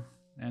Crystal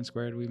and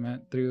Squared, we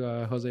met through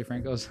Jose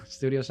Franco's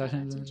studio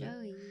sessions.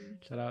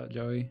 Shout out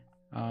Joey.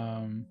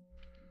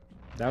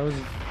 That was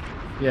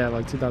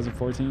like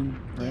 2014,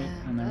 right?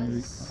 And then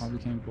we all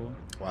became cool.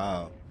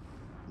 Wow,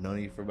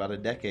 known you for about a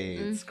decade.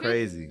 It's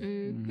crazy.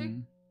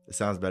 It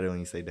sounds better when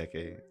you say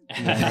decade.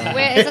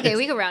 It's okay.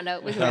 We can round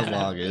up. It sounds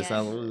longer.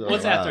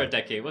 What's after a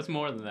decade? What's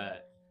more than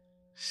that?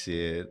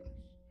 Shit.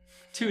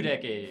 2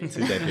 decades.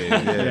 2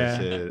 decades. Yeah.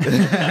 Shit.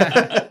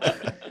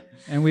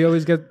 And we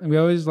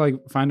always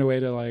like find a way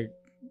to like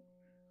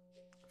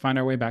find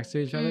our way back to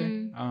each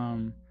other.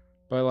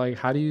 But like,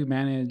 how do you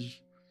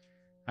manage,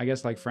 I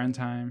guess, like friend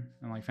time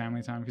and like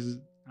family time? Because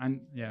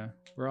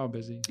we're all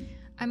busy.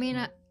 I mean,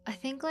 I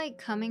think like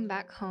coming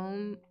back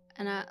home,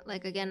 and I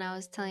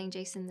was telling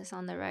Jason this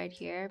on the ride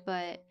here,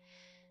 but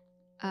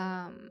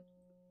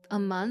a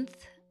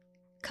month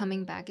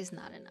coming back is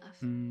not enough.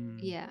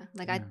 Yeah,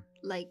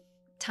 like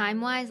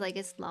time wise, like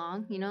it's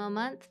long, a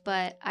month,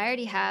 but I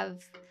already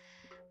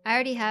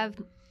have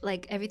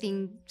like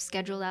everything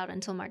scheduled out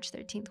until March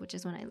 13th, which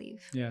is when I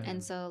leave. Yeah.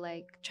 And so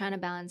like trying to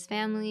balance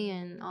family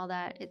and all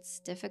that, it's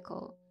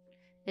difficult.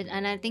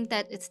 And I think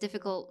that it's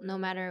difficult no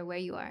matter where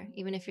you are,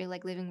 even if you're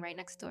like living right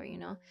next door,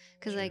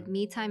 because like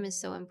me time is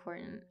so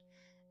important.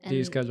 And do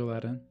you schedule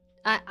that in?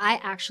 I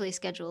actually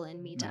schedule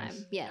in me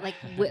time. Yeah. Like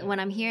when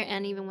I'm here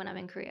and even when I'm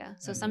in Korea.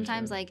 So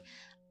sometimes like,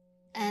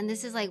 and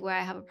this is like where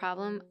I have a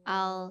problem.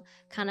 I'll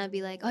kind of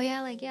be like, oh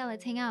yeah,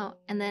 let's hang out.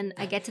 And then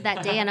I get to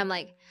that day and I'm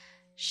like,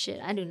 shit,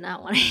 I do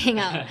not want to hang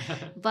out.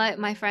 But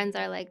my friends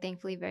are like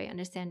thankfully very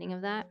understanding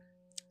of that.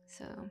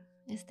 So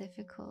it's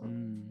difficult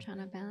trying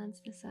to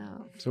balance this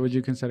out. So would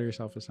you consider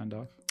yourself a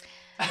send-off?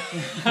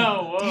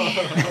 Oh, whoa.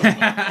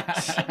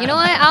 You know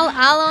what?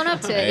 I'll own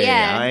up to it.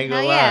 Yeah. I ain't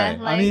gonna lie. Yeah.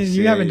 Like, I mean,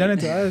 you haven't done it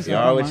to us. You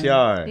are what you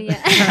are.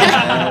 Yeah.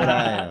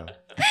 I am.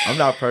 I'm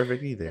not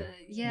perfect either.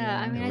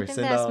 I mean, I think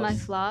that's my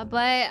flaw.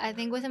 But I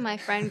think within my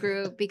friend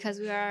group, because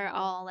we are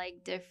all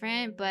like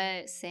different,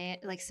 but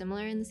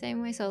similar in the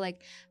same way. So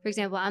like, for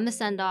example, I'm the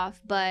send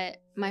off, but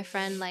my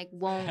friend like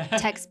won't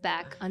text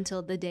back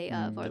until the day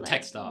of, or the like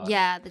text off.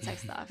 Yeah, the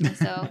text off. And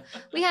so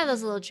we have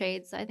those little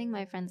traits. So I think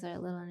my friends are a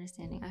little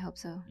understanding. I hope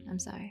so. I'm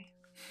sorry.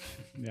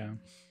 Yeah,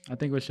 I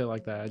think with shit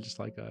like that, I just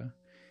like a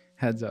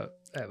heads up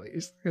at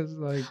least, because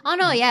like. Oh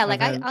no, yeah,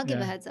 like I'll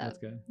give a heads up. That's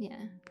good. Yeah.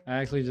 I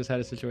actually just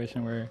had a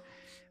situation where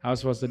I was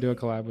supposed to do a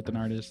collab with an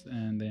artist,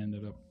 and they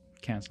ended up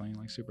canceling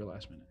like super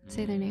last minute.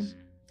 Say their name.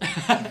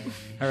 I'd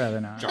rather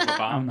not. Drop a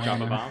bomb.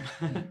 Drop a bomb.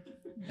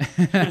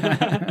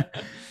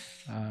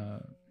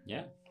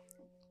 Yeah,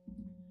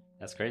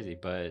 that's crazy.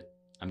 But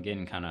I'm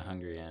getting kind of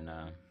hungry, and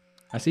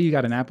I see you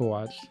got an Apple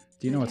Watch.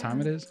 Do you know what time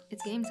it is?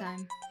 It's game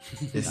time.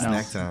 It's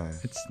snack time.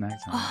 It's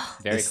snack time. Oh.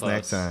 Very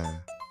close. Snack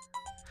time.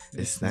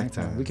 It's snack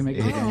time. We can make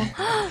it.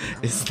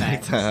 It's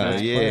snack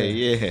time. Yeah.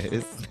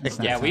 It's snack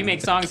time. Yeah, we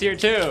make songs here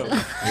too.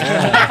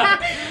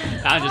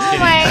 I'm just Oh kidding.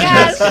 my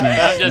gosh.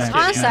 I'm just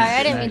I'm kidding. sorry,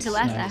 I didn't mean to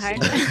laugh that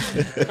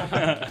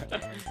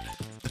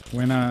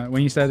hard.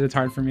 When you said it's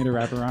hard for me to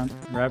wrap around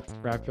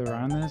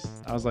this,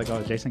 I was like,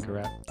 oh, Jason could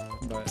rap,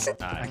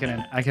 but I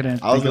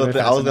couldn't. I was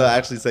gonna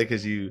actually say,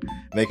 because you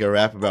make a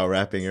rap about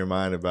wrapping your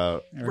mind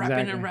about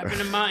rapping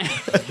in mind.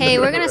 Hey,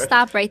 we're gonna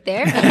stop right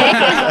there.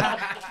 Okay?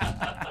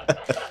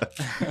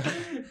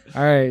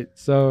 All right,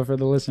 so for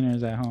the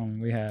listeners at home,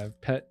 we have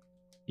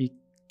Petiki.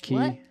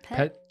 I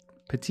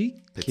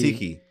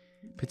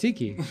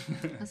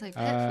was like,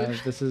 pet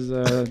food. This is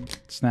a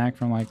snack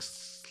from like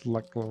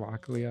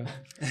Slovakia.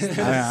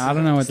 I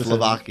don't know what this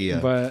Slovakia.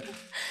 is, but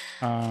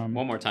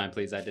one more time,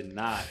 please. I did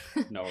not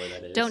know where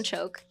that is. Don't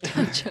choke.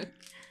 Don't choke.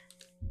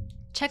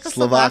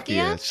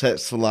 Czechoslovakia.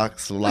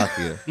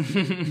 Slovakia.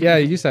 Yeah,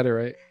 you said it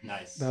right.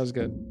 Nice. That was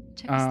good.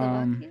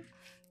 Czechoslovakia.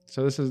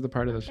 So this is the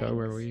part of the show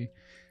where we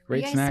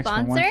rate snacks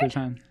from 1 to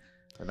 10.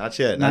 Not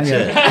yet.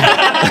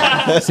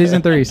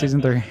 Season 3.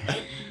 All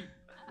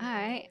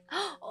right.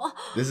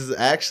 This is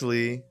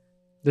actually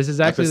the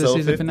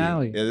season 50.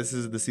 finale. Yeah, this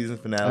is the season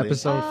finale.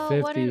 Episode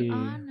 50. What an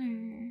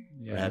honor.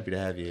 Yeah. We're happy to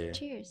have you here.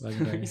 Cheers.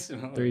 Legendary.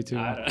 3, 2,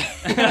 1.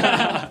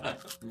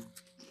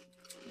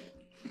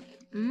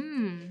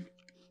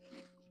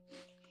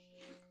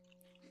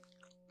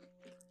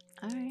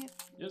 All right.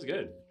 It was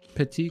good.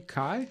 Petit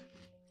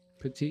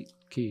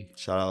Key.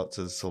 Shout out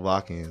to the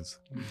Slovakians.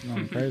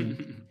 Going crazy.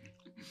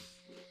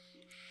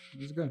 It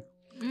was good.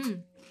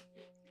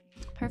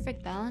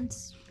 Perfect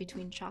balance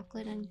between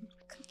chocolate and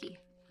cookie.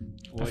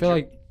 I feel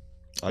like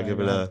I'll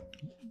give it a.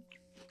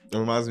 It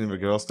reminds me of a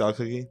Girl Scout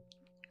cookie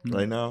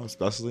right now,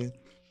 especially.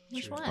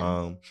 Which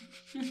one?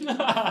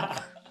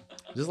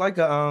 Just like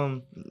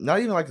a not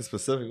even like a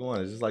specific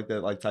one. It's just like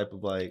that type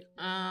of like.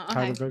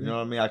 Okay. You know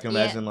what I mean? I can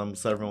imagine I'm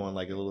serving one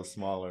like a little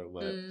smaller,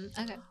 but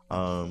okay.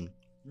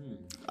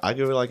 I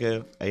give it like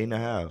a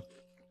 8.5.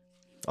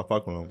 I'll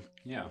fuck with them.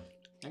 Yeah,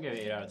 I give it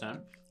 8 out of 10.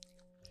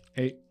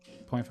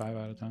 8.5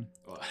 out of 10.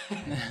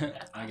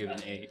 I'll give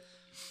it an 8.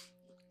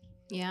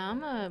 Yeah,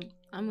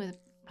 I'm with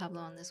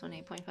Pablo on this one,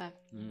 8.5.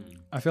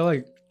 I feel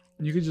like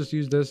you could just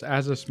use this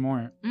as a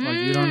s'more. Like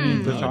you don't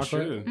need the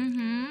chocolate.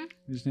 You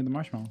just need the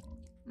marshmallow.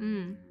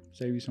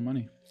 Save you some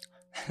money.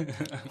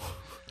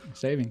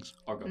 Savings.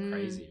 Or go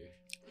crazy.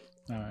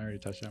 No, I already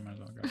touched that. Might as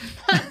well go.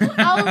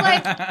 I was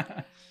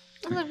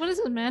like, what is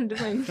this man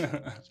doing?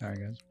 Sorry,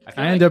 guys.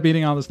 I ended up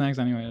eating all the snacks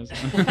anyways.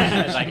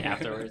 Like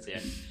afterwards,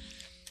 yeah.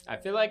 I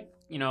feel like,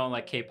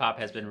 like K-pop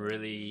has been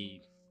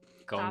really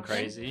going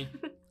crazy.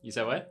 You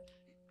said what?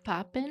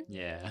 Poppin'?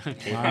 Yeah.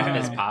 K-pop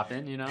is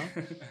popping,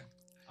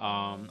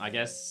 I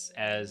guess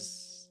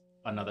as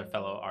another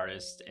fellow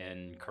artist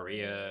in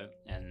Korea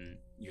and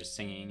you're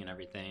singing and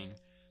everything,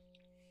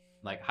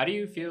 like, how do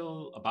you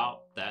feel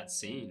about that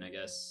scene, I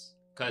guess?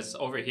 Because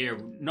over here,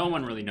 no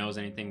one really knows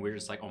anything. We're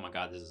just like, oh my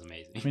God, this is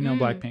amazing. We know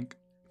Blackpink.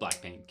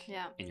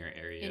 Yeah. In your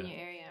area. In your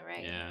area,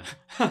 right. Yeah.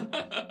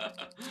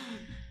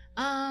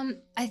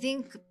 I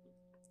think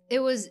it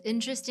was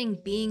interesting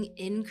being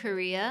in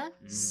Korea,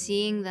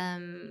 seeing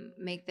them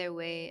make their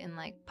way and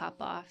like pop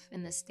off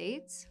in the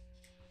States.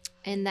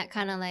 And that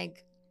kind of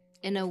like,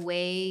 in a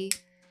way,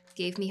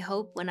 gave me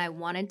hope when I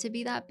wanted to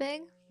be that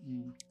big.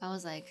 I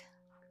was like,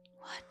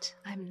 what?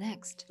 I'm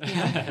next.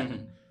 Yeah.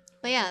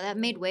 But yeah, that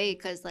made way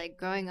because like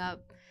growing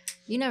up,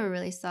 you never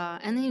really saw.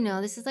 And then,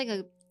 this is like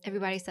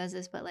everybody says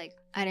this, but like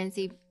I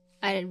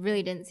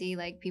really didn't see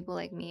like people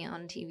like me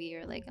on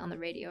TV or like on the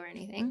radio or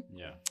anything.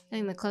 Yeah. I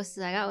think the closest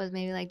I got was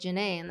maybe like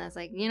Janae, and that's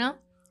like,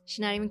 she's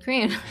not even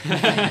Korean.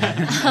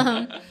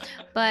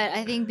 But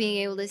I think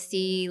being able to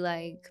see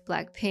like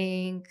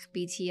Blackpink,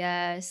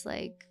 BTS,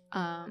 like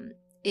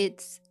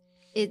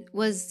it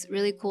was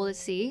really cool to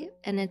see,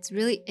 and it's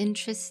really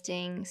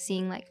interesting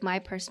seeing like my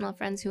personal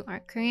friends who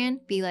aren't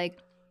Korean be like,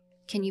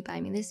 can you buy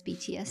me this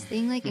BTS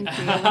thing like in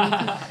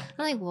Korea? I'm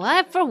like,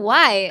 what? For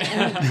why?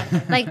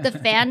 And, like the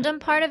fandom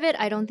part of it,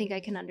 I don't think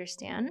I can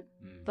understand.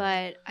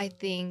 But I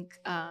think,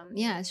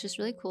 it's just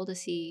really cool to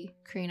see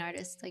Korean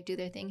artists like do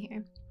their thing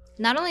here.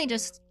 Not only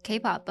just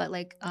K-pop, but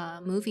like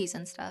movies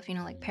and stuff.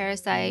 Like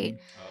Parasite.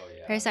 Oh,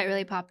 yeah. Parasite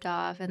really popped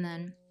off, and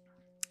then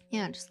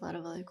just a lot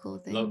of other cool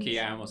things. Low key,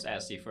 I almost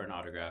asked you for an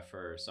autograph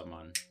for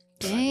someone.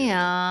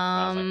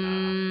 Damn. Like,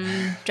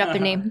 nah. Drop a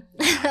name.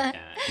 Nah,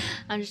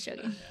 I'm just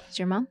joking. Yeah. Is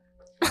your mom?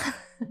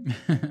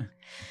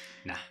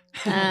 Nah.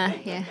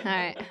 Yeah. All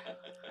right.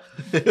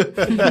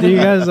 Do you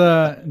guys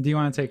do you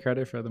want to take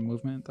credit for the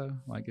movement though?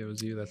 Like it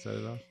was you that set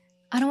it off?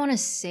 I don't want to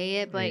say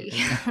it, but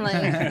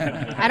like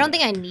I don't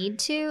think I need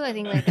to. I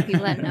think like the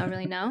people that know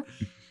really know.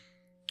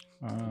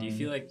 Do you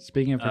feel like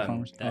speaking of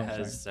performers, do you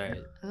feel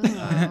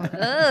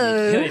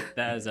Oh. like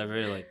that has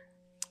ever like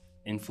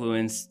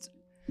influenced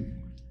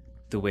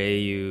the way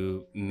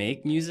you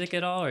make music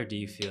at all, or do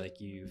you feel like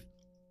you've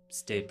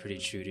stayed pretty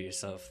true to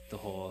yourself the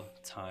whole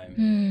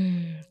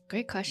time?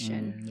 Great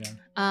question. Yeah.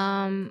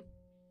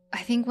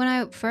 I think when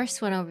I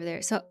first went over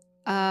there, so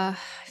I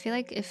feel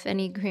like if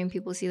any Korean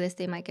people see this,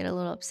 they might get a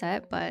little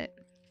upset, but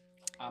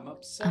I'm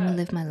upset. I'm gonna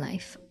live my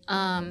life.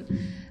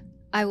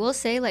 I will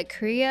say like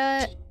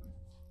Korea,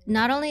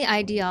 not only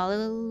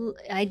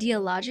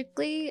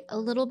ideologically a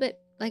little bit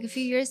like a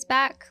few years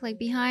back, like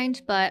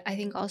behind, but I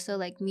think also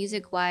like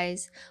music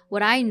wise,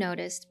 what I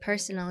noticed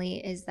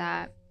personally is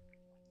that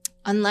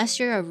unless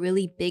you're a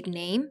really big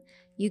name,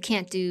 you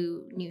can't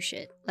do new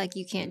shit. Like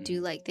you can't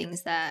do like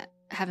things that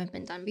haven't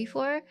been done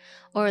before,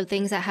 or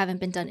things that haven't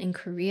been done in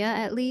Korea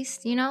at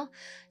least,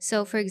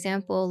 So for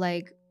example,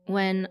 like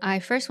when I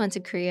first went to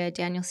Korea,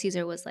 Daniel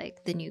Caesar was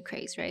like the new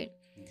craze, right?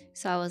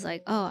 So I was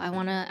like, oh, I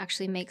want to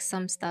actually make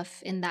some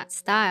stuff in that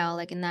style,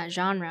 like in that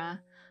genre,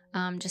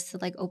 just to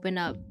like open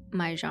up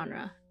my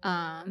genre.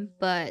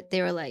 But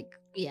they were like,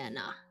 yeah,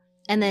 nah.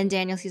 And then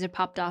Daniel Caesar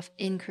popped off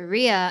in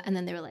Korea, and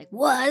then they were like,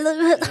 what?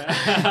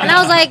 And I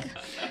was like,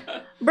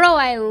 bro,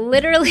 I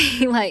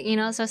literally like,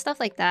 so stuff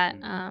like that.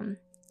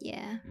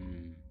 Yeah.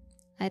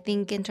 I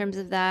think in terms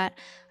of that,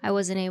 I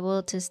wasn't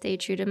able to stay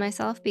true to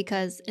myself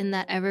because in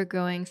that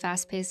ever-growing,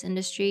 fast-paced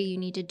industry, you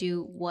need to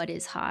do what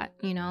is hot,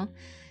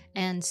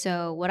 And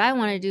so what I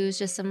want to do is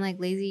just some like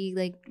lazy,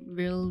 like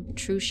real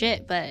true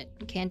shit, but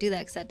can't do that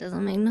because that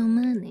doesn't make no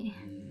money.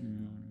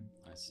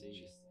 I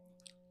see.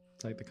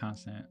 It's like the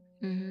constant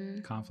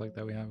conflict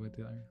that we have with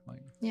the other.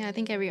 Like, yeah, I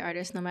think every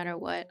artist, no matter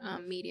what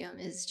medium,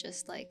 is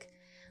just like,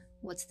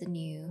 what's the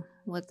new,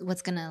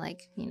 what's gonna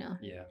like,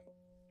 Yeah.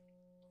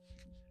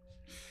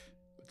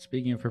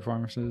 Speaking of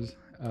performances,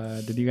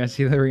 did you guys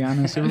see the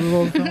Rihanna Super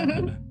Bowl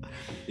film?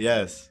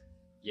 Yes.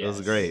 It was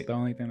great. The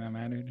only thing that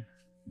mattered.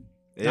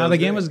 Yeah, the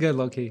game was good,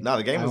 low key. No,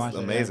 the game was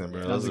amazing,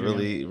 bro. It was a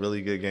really,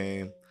 really good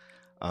game.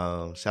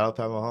 Shout out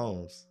Pablo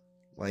Mahomes,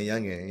 my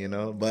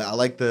youngin, But I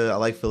like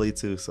Philly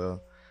too,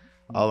 so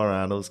all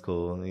around it was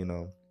cool, But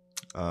yeah,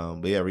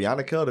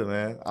 Rihanna killed it,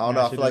 man. I don't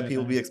know. I feel like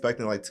people be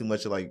expecting like too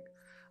much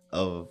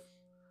of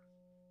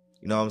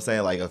you know what I'm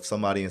saying? Like of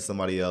somebody and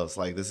somebody else.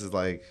 Like this is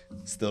like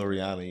still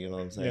Rihanna, you know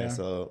what I'm saying? Yeah.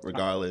 So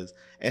regardless,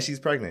 and she's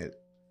pregnant.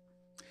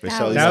 For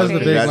sure. That was the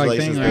big like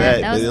thing,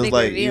 right? That. But it was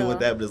like reveal. Even with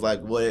that, but it's like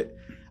what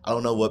I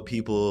don't know what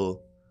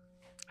people.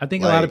 I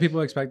think like, a lot of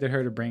people expected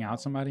her to bring out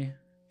somebody,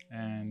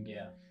 and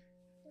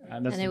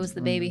and it was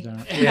the baby.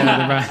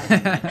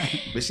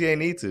 But she ain't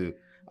need to.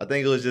 I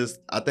think it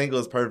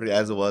was perfect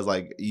as it was.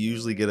 Like you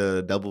usually get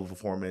a double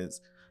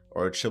performance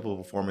or a triple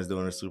performance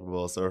during the Super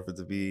Bowl. So for it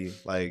to be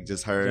like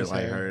just her and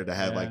like her to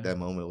have like that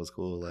moment was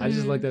cool. Like, I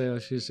just looked at it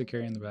like she was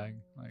securing the bag.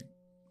 Like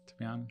to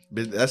be honest,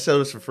 but that show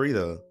is for free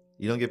though.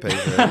 You don't get paid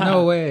for that.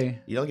 No way.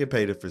 You don't get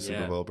paid for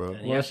Super Bowl, bro.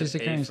 Well, she's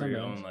securing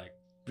something. Like,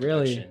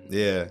 really?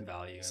 Yeah.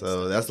 Value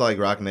so that's like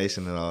Rock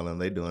Nation and all of them.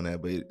 They doing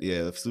that, but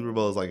yeah, if Super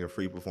Bowl is like a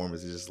free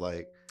performance, it's just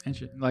like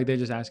like they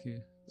just ask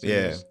you. So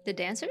the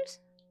dancers.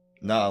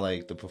 Nah,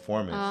 like the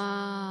performance.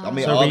 I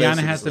mean, so all Rihanna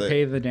that has to like,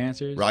 pay the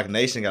dancers. Rock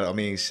Nation got. I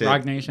mean, shit.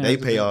 Rock Nation. They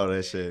pay all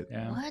that shit.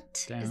 Yeah.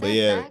 What? Damn. Is But that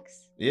yeah,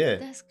 facts? yeah.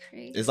 That's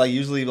crazy. It's like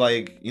usually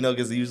like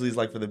because usually it's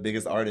like for the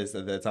biggest artists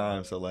at that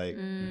time. So like,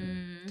 do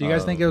you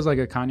guys think it was like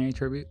a Kanye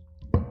tribute?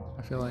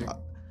 I feel like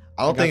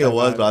I don't think it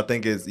was, but I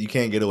think it's you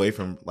can't get away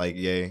from like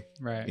Ye.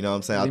 Right. You know what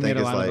I'm saying? I think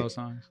it's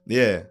like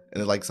yeah,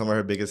 and it's like some of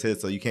her biggest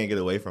hits, so you can't get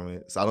away from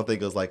it. So I don't think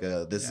it was like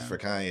this is for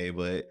Kanye,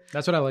 but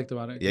that's what I liked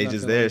about it. Yeah, he's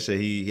just there. Like, shit,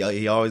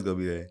 he always gonna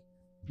be there.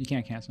 You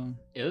can't cancel him.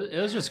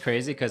 It was just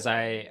crazy because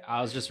I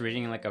was just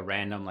reading like a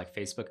random like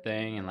Facebook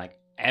thing, and like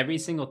every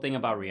single thing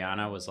about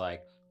Rihanna was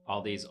like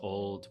all these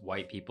old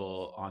white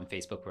people on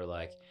Facebook were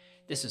like,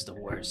 "This is the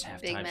worst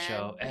halftime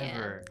show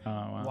ever. Yeah.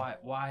 Oh, wow.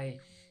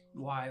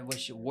 Why was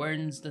she?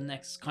 When's the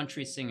next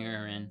country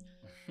singer and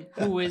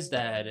who is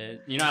that?" And,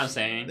 you know what I'm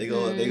saying? They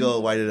go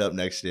white it up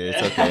next year.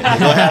 It's okay. They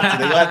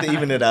gonna have to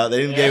even it out.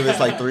 They didn't give us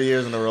like 3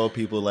 years in a row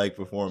people like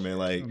performing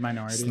like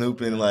minorities,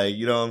 Snoop and like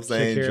you know what I'm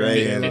saying, Shakira,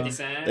 Dre and 50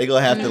 Cent. They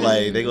gonna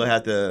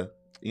have to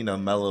you know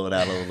mellow it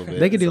out a little bit.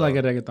 They could do like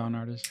a reggaeton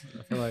artist.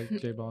 I feel like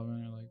J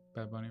Balvin or like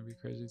Bad Bunny would be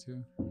crazy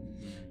too.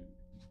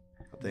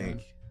 I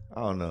think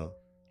I don't know.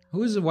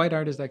 Who is a white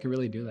artist that could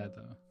really do that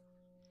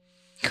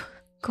though?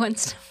 Gwen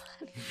Stefani.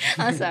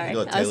 I'm sorry.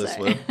 Taylor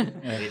Swift.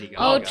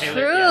 Oh,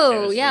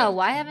 true. Yeah,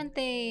 why haven't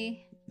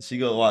they? She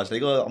go watch. They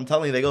go. I'm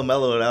telling you, they go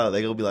mellow it out.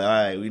 They go be like, all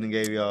right, we done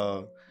gave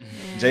y'all.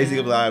 Yeah. Jay-Z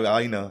go be like, all right,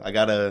 you know, I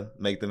gotta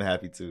make them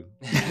happy too.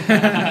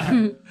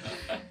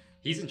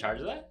 He's in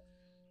charge of that?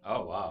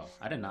 Oh wow,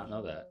 I did not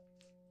know that.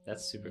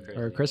 That's super crazy.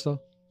 Or Crystal,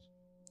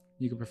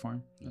 you could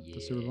perform at the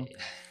Super Bowl.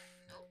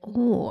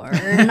 Or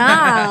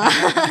not.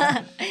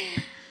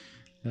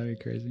 That'd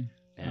be crazy.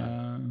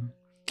 Yeah.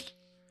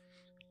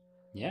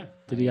 Yeah.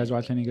 Did you guys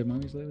watch any good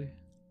movies lately?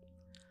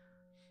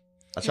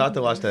 I tried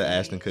to watch that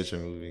Ashton Kutcher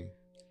movie.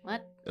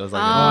 What? It was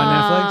like on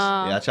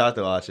Netflix. Yeah, I tried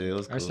to watch it. It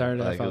was cool. I started.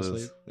 Like, I fell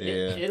asleep.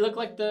 Yeah. It looked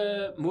like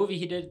the movie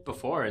he did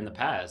before in the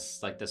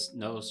past, like this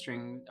No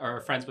String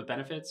or Friends with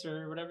Benefits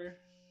or whatever.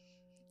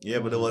 Yeah,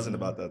 but it wasn't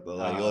about that though.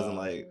 Like it wasn't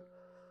like.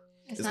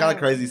 It's kind of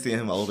crazy seeing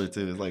him older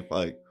too. It's like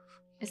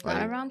It's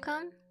not a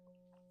rom-com.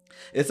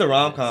 It's a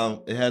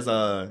rom-com. It has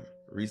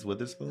Reese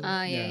Witherspoon.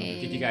 Oh yeah.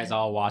 Did you guys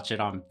all watch it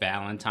on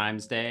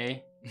Valentine's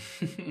Day?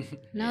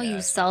 No,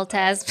 you salt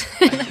ass.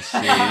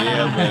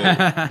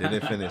 Yeah, but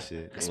didn't finish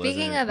it.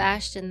 Speaking of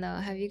Ashton, though,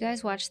 have you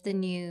guys watched the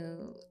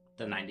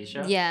 90s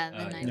show? Yeah,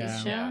 the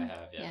 90s show. Yeah, I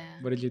have. Yeah.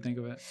 What did you think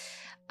of it?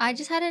 I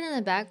just had it in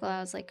the back while I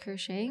was like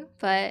crocheting,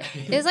 but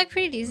it was like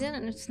pretty decent,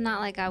 and it's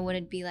not like I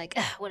would be like,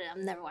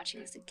 I'm never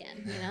watching this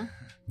again, you know?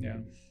 Yeah.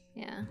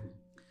 Yeah.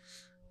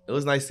 It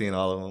was nice seeing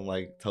all of them,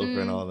 like Topher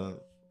and all of them.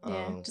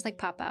 Yeah, just like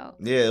pop out.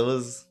 Yeah, it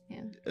was.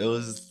 Yeah. It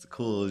was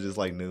cool. It was just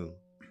like new,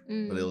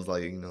 but it was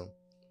like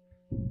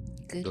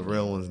good the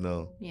real ones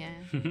know. Yeah,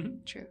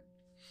 true.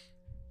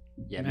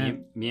 Yeah,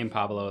 me and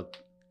Pablo,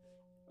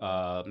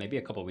 maybe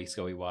a couple weeks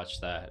ago we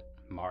watched that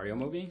Mario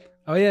movie.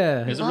 Oh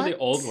yeah, it's a really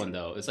old one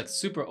though. It's like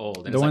super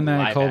old. And the one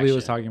like that Colby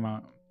was talking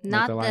about.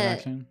 Not the live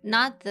action.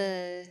 Not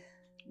the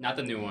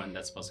new one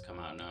that's supposed to come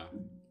out. No.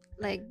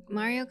 Like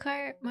Mario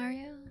Kart,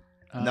 Mario.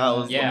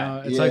 No,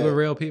 it's like with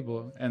real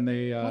people, and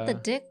they. What the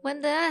dick? When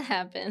did that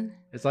happen?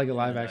 It's like a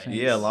live action.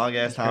 Yeah, long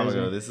ass time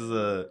ago. This is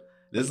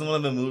one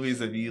of the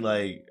movies if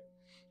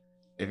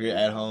you're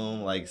at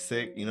home like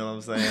sick, you know what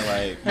I'm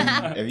saying?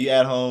 Like if you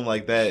at home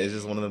like that, it's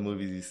just one of the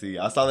movies you see.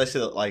 I saw that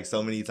shit like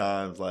so many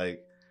times,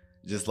 like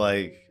just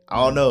like I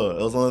don't know.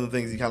 It was one of the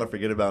things you kind of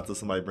forget about until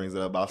somebody brings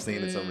it up. I've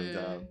seen it so many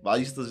times, but I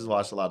used to just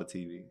watch a lot of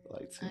TV,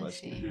 like too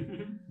much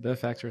TV. The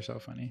effects were so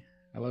funny.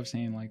 I love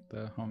seeing like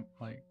the home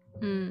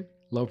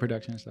low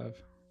production stuff.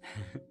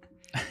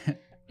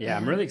 Yeah,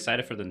 I'm really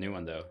excited for the new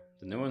one though.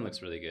 The new one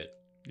looks really good.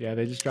 Yeah,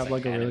 they just dropped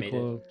like a really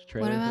cool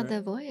trailer. What about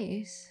the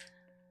voice?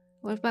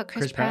 What about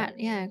Chris Pratt?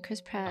 Yeah,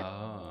 Chris Pratt.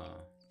 Oh.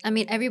 I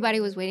mean,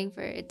 everybody was waiting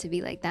for it to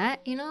be like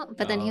that, you know?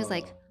 But then he was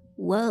like,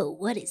 whoa,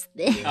 what is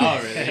this?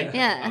 Oh, really?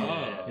 Yeah.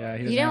 Oh. Yeah.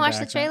 You didn't watch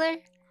the trailer?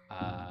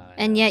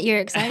 And yet you're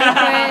excited for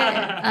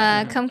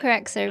it? Come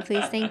correct, sir,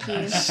 please. Thank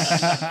you.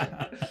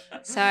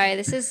 Sorry,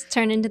 this is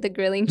turned into the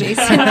grilling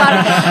Jason.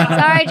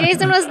 Sorry,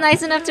 Jason was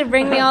nice enough to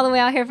bring me all the way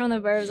out here from the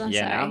burbs. I'm sorry.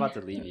 Yeah, now I'm about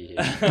to leave you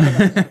here.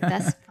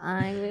 That's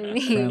fine with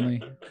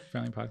me.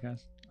 Friendly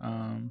podcast.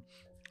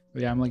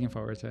 Yeah, I'm looking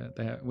forward to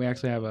it. We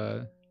actually have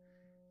a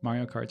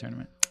Mario Kart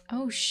tournament.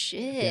 Oh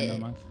shit! At the end of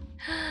the month.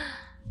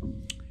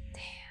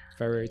 Damn.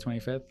 February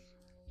 25th.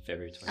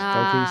 February 25th.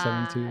 Oakley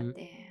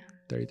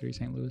 7233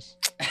 St. Louis.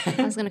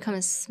 I was gonna come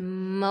and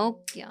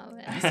smoke y'all.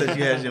 You said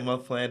you had your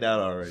month planned out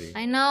already.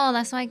 I know.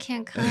 That's why I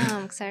can't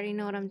come because I already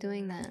know what I'm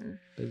doing then.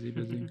 Busy.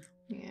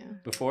 Yeah.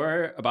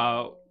 Before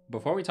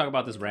we talk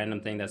about this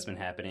random thing that's been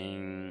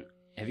happening.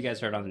 Have you guys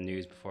heard on the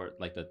news before,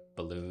 like the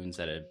balloons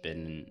that have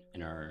been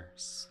in our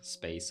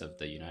space of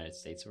the United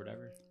States or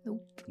whatever?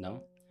 Nope.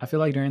 No? I feel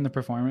like during the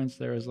performance,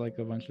 there was like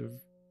a bunch of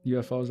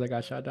UFOs that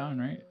got shot down,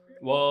 right?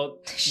 Well,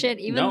 shit,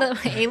 even the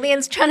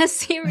aliens trying to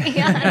see Rihanna.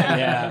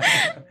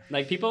 Yeah.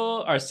 Like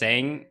people are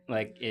saying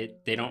like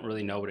they don't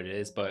really know what it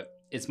is, but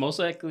it's most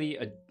likely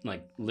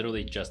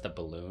literally just a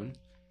balloon.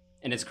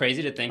 And it's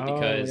crazy to think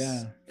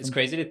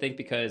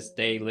because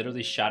they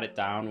literally shot it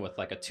down with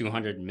like a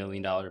 $200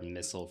 million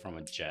missile from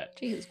a jet.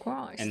 Jesus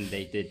Christ. And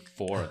they did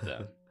 4 of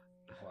them.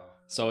 Wow.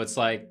 So it's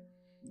like,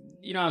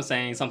 you know what I'm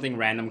saying? Something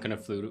random kind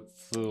of flew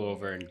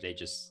over and they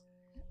just.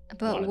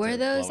 But were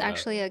those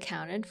actually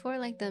accounted for,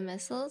 like the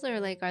missiles, or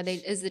like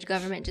is the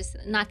government just,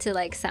 not to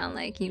like sound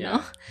like, you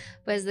know,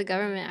 but is the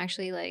government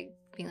actually like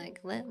being like,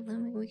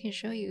 we can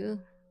show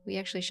you. We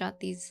actually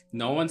shot these.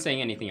 No one's saying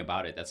anything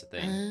about it. That's the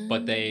thing.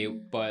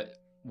 But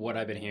what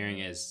I've been hearing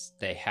is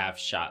they have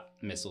shot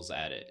missiles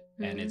at it,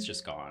 and it's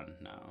just gone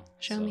now.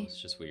 Show me.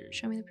 It's just weird.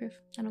 Show me the proof.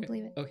 I don't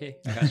believe it. Okay,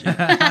 I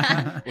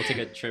got you. We'll take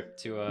a trip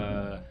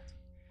to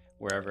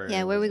wherever.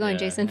 Yeah, where are we going,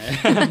 Jason?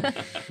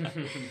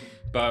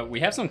 But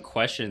we have some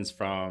questions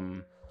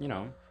from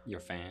your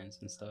fans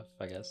and stuff,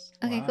 I guess.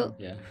 Okay, cool.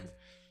 Yeah.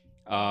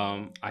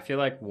 I feel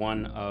like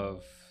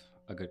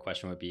a good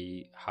question would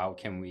be, how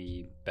can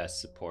we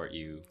best support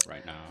you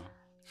right now?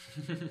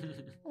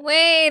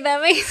 Wait,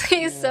 that makes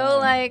me so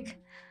like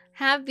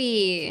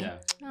happy. Yeah.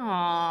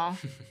 Aww.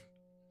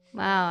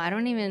 Wow.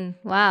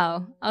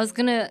 I was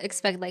gonna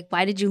expect like,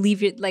 why did you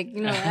leave your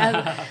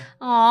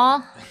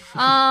Aww.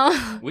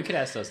 We could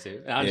ask those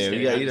too. I'm just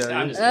kidding.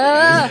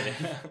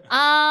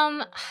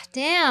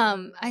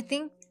 Damn. I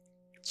think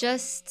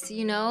just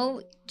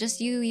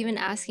you even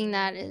asking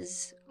that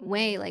is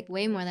way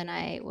more than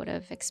I would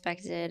have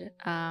expected.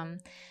 I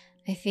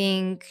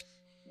think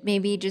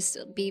maybe just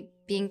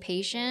being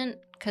patient,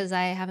 because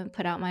I haven't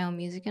put out my own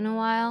music in a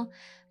while,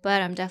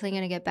 but I'm definitely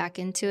going to get back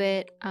into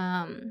it,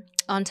 on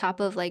top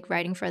of like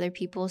writing for other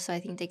people, so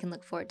I think they can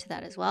look forward to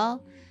that as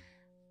well.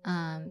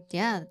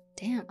 Yeah,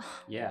 damn.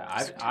 Yeah,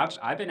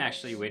 I've been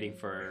actually waiting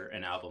for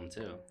an album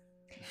too.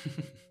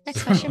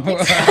 Next question,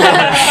 please. No,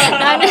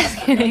 I'm just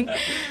kidding.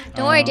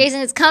 Don't worry,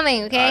 Jason, it's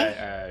coming, okay?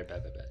 All right,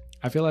 bet.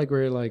 I feel like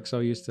we're like so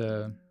used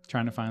to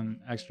trying to find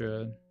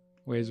extra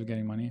ways of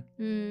getting money.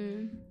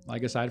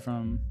 Like aside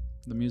from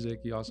the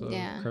music, you also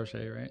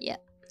crochet, right? Yeah.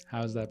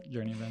 How's that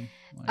journey been?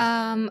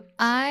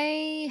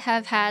 I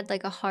have had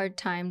like a hard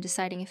time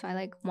deciding if I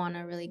like want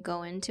to really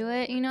go into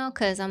it,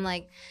 because I'm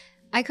like,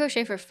 I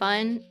crochet for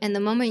fun, and the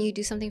moment you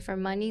do something for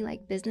money,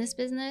 like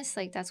business,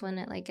 like that's when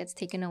it like gets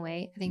taken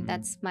away. I think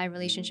that's my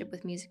relationship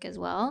with music as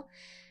well,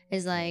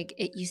 is like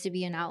it used to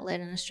be an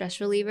outlet and a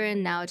stress reliever,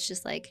 and now it's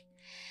just like,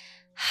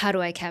 how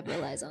do I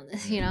capitalize on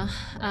this,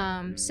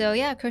 So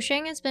yeah,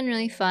 crocheting has been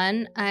really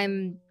fun.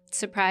 I'm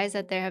surprised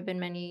that there have been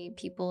many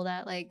people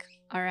that like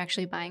are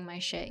actually buying my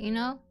shit,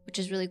 which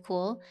is really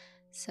cool.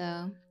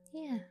 So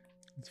yeah,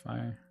 it's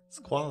fire. It's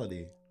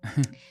quality.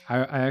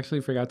 I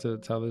actually forgot to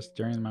tell this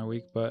during my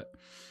week, but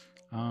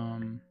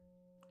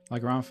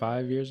like around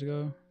 5 years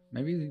ago,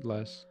 maybe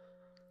less,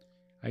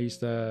 I used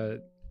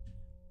to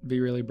be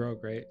really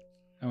broke, right?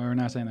 And we're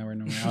not saying that we're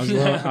normal.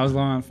 I was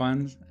low on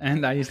funds,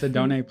 and I used to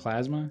donate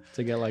plasma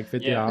to get like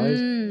 $50.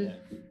 Yeah.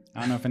 I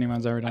don't know if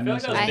anyone's ever done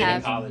this. I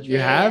have. College. You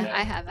have?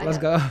 I have. Let's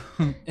go.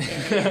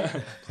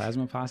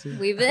 Plasma posse.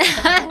 We've been.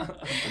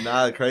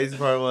 Nah, the crazy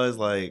part was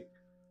like,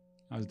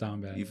 I was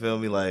down bad. You feel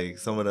me? Like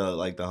some of the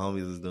like the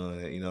homies was doing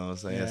it. You know what I'm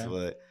saying? Yeah. So,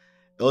 but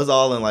it was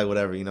all in like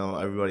whatever.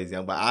 Everybody's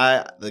young.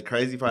 But the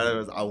crazy part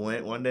was I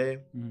went one day.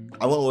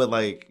 I went with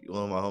like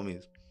one of my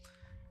homies,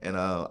 and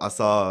I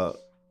saw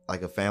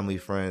like a family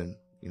friend.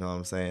 You know what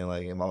I'm saying?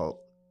 Like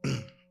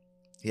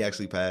he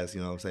actually passed.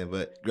 You know what I'm saying?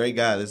 But great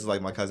guy. This is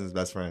like my cousin's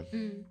best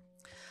friend.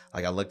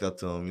 Like I looked up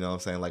to him. You know what I'm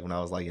saying? Like when I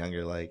was like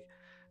younger, like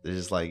they're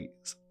just like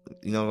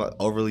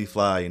overly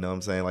fly. You know what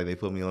I'm saying? Like they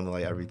put me on to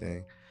like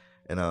everything,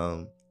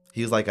 and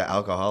he was like an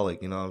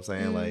alcoholic, you know what I'm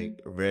saying? Like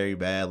very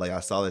bad. Like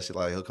I saw that shit.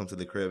 Like he'll come to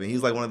the crib, and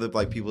he's like one of the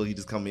like people. He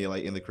just come in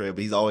like in the crib,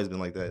 but he's always been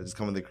like that. Just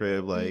come in the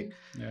crib, like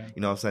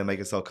you know what I'm saying, make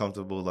himself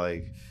comfortable.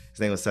 Like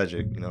his name was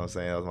Cedric, you know what I'm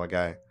saying? That was my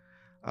guy.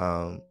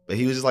 But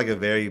he was just like a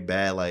very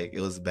bad. Like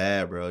it was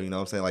bad, bro. You know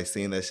what I'm saying? Like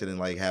seeing that shit and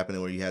like happening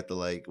where you had to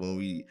like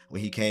when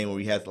he came where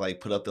we had to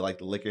like put up the like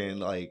the liquor and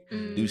like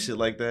do shit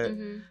like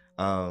that.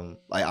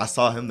 Like I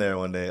saw him there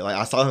one day. Like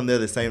I saw him there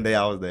the same day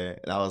I was there,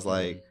 and I was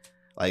like.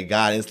 Like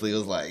God instantly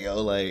was like,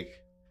 yo, like,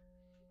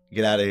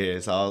 get out of here.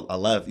 So I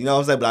left. You know what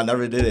I'm saying? But I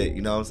never did it.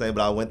 You know what I'm saying?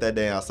 But I went that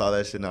day and I saw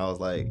that shit and I was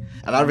like,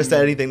 and I never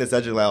said anything to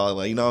Cedric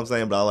like, you know what I'm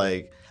saying? But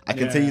I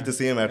continued to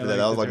see him after that.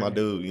 That was like my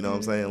dude. You know what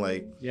I'm saying?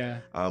 Like,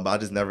 but I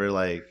just never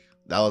like,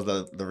 that was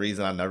the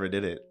reason I never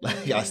did it.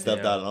 Like I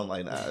stepped out and I'm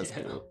like, nah, that's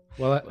cool.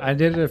 Well, I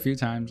did it a few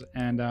times.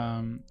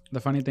 And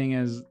the funny thing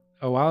is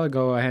a while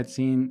ago I had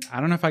seen,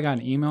 I don't know if I got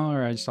an email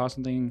or I saw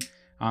something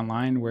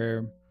online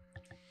where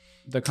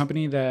the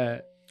company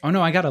that,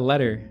 I got a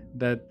letter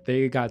that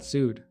they got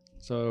sued.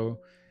 So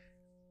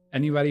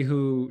anybody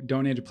who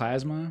donated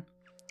plasma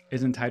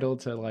is entitled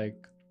to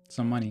like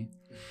some money.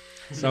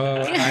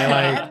 So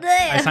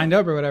I signed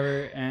up or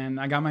whatever, and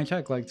I got my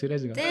check like 2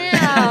 days ago.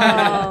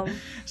 Damn.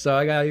 So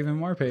I got even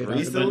more paid.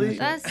 Recently?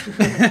 That's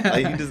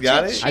like you just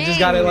got it? I just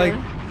got it like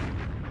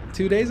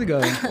 2 days ago.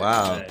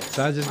 Wow.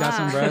 So I just got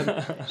some bread,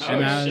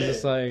 and I was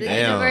just like, the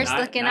universe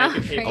looking out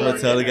for you. I'm gonna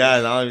tell the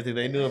guys. I don't even think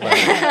they knew about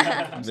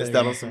it. Missed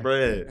out on some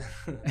bread.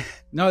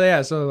 No,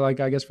 yeah. So like,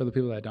 I guess for the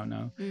people that don't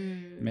know,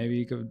 maybe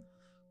you could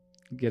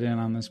get in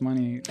on this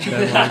money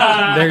that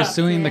like they're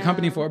suing the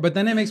company for. But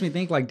then it makes me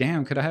think like,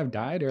 damn, could I have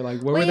died or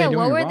like what were they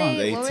doing wrong?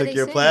 They took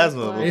your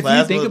plasma. If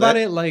you think about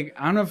it, like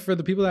I don't know for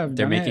the people that have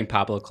they're done making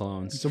Pablo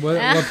clones. So what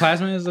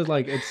plasma is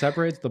like it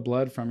separates the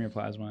blood from your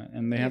plasma,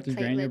 and they have to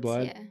drain your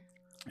blood. Yeah.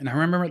 And I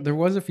remember there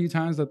was a few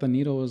times that the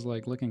needle was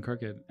like looking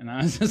crooked, and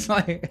I was just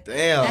like,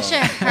 "Damn, that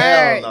shit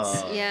hurts."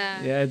 No.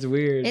 Yeah, it's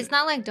weird. It's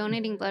not like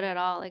donating blood at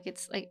all. Like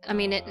it's like I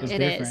mean it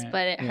is,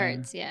 but it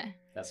hurts. Yeah,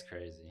 that's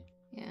crazy.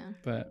 Yeah,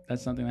 but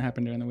that's something that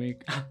happened during the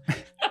week.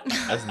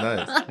 That's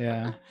nice.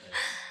 Yeah.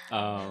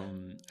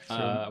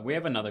 We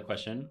have another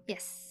question.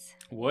 Yes.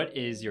 What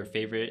is your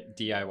favorite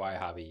DIY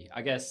hobby?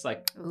 I guess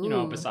like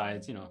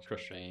besides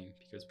crocheting,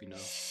 because we know.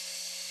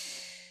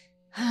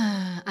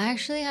 I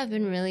actually have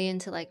been really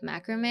into like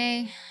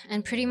macrame,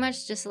 and pretty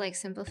much just to like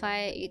simplify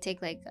it, you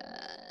take like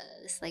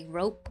this like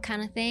rope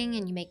kind of thing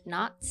and you make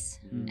knots,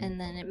 and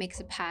then it makes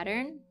a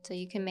pattern. So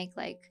you can make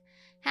like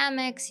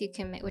hammocks, you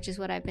can make, which is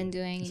what I've been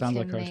doing. Sounds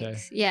like crochet.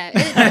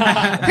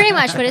 Yeah, pretty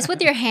much, but it's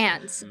with your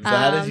hands. So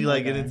how did you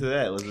like get into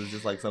that? Was it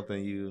just like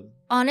something you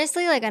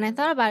honestly like, and I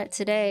thought about it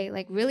today,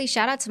 like really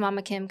shout out to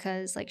Mama Kim,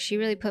 because like she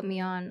really put me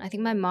on. I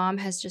think my mom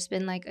has just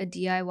been like a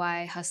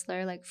DIY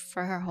hustler like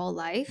for her whole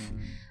life.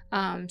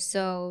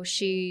 So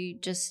she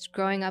just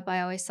growing up,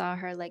 I always saw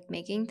her like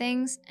making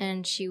things,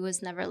 and she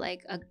was never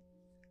like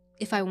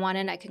if I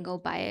wanted I can go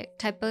buy it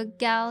type of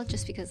gal,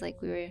 just because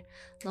like we were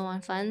low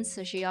on funds.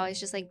 So she always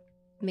just like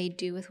made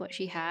do with what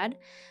she had.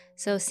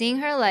 So seeing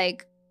her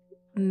like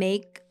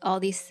make all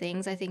these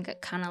things, I think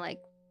it kind of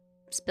like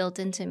spilt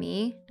into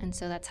me, and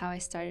so that's how I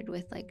started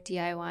with like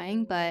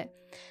DIYing. But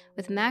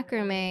with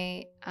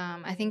macrame,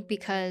 I think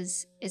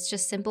because it's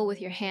just simple with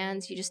your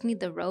hands, you just need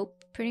the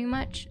rope pretty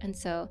much, and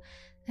so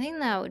I think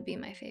that would be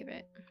my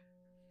favorite.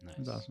 Nice.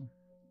 That's awesome.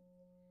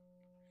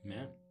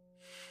 Yeah.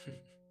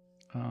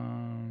 I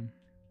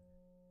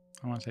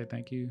want to say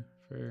thank you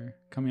for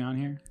coming on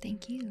here.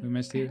 Thank you. We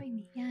missed you.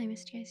 Me. Yeah, I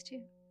missed you guys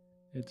too.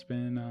 It's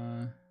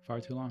been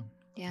far too long.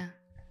 Yeah.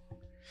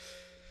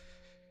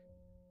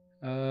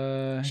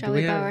 Shall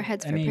we bow our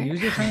heads for prayer?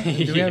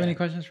 Do we have any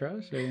questions for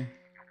us? Or?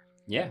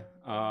 Yeah.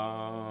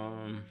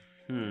 I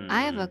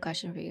have a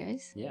question for you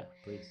guys. Yeah,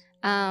 please.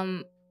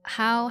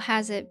 How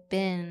has it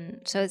been?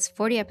 So it's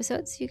 40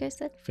 episodes, you guys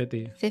said?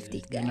 50.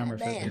 50. Yeah, number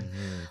 50. Mm-hmm.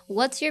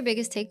 What's your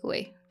biggest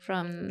takeaway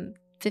from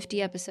 50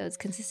 episodes,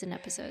 consistent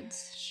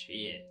episodes?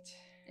 Shit.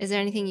 Is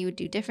there anything you would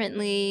do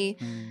differently?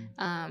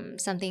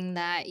 Something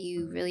that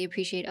you really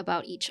appreciate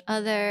about each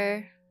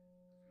other?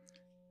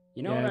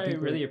 You know what I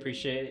really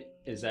appreciate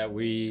is that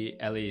we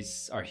at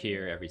least are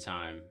here every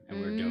time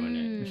and we're doing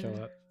it. We show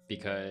up.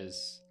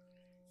 Because,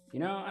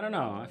 I don't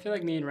know. I feel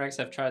like me and Rex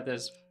have tried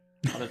this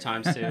other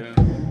times too.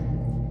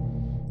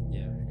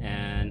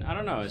 And I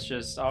don't know, it's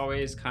just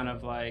always kind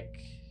of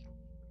like,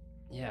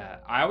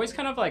 I always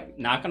kind of like,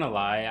 not gonna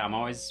lie, I'm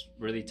always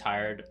really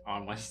tired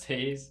on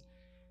Wednesdays,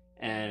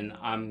 and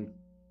I'm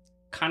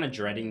kind of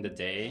dreading the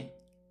day,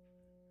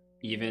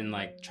 even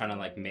like trying to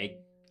like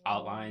make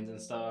outlines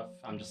and stuff.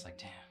 I'm just like,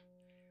 damn.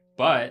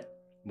 But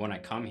when I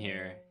come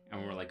here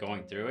and we're like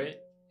going through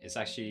it, it's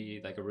actually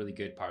like a really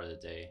good part of the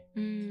day,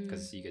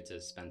 because you get to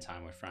spend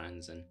time with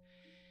friends and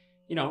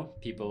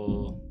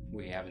people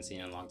we haven't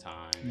seen in a long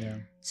time. Yeah.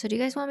 So do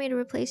you guys want me to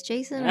replace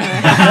Jason?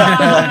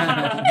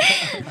 I'm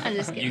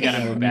just kidding. You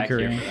gotta move back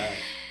here for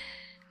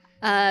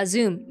that.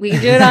 Zoom. We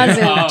can do it on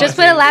Zoom. Just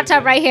put a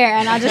laptop right here,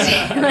 and I'll just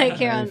like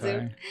here on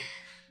Zoom.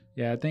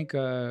 Yeah, I think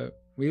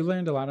we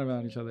learned a lot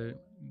about each other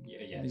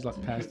these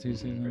past 2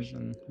 seasons,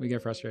 and we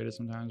get frustrated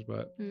sometimes,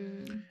 but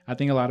I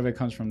think a lot of it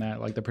comes from that,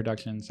 like the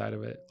production side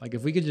of it. Like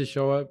if we could just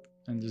show up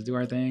and just do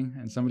our thing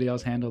and somebody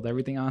else handled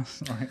everything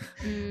else, like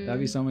that'd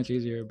be so much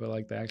easier. But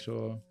like the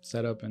actual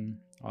setup and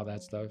all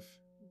that stuff,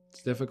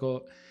 it's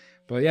difficult.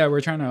 But yeah,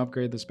 we're trying to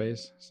upgrade the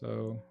space,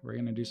 so we're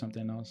gonna do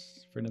something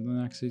else for the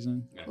next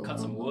season. Cut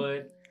some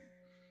wood,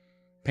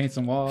 paint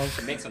some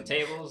walls, make some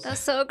tables.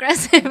 That's so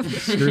aggressive.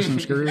 Screw some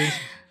screws.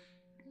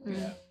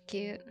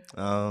 Cute.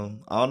 I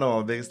don't know.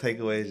 My biggest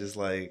takeaway is just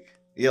like,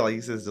 like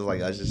you said, it's just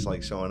like I just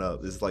like showing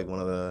up. It's like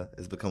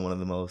it's become one of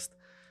the most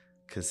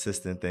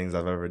consistent things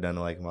I've ever done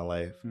in like my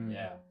life.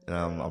 Yeah. And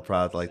I'm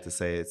proud like to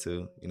say it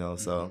too.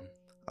 So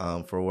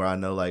for where I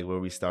know like where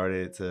we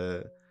started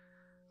to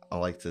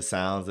like to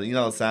sounds,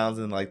 sounds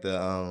and like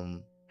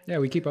the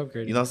we keep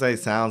upgrading.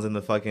 Sounds and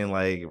the fucking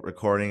like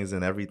recordings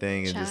and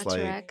everything, and just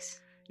like Rex.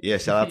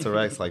 Shout out to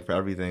Rex like for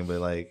everything, but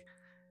like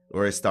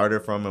where it started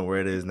from and where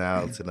it is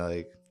now to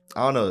like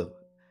I don't know,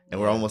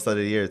 and we're almost at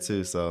a year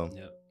too. So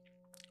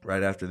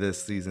right after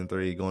this season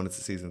 3, going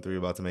into season 3,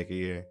 about to make a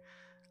year.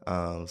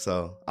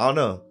 So I don't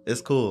know.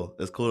 It's cool.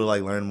 It's cool to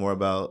like learn more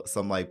about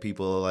some like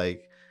people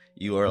like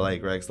you or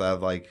like Rex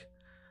that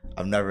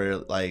I've never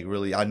like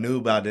really I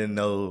knew but I didn't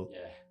know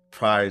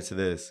prior to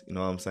this. You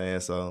know what I'm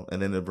saying? So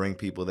and then to bring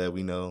people that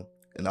we know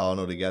and all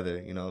know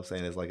together. You know what I'm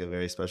saying? It's like a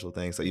very special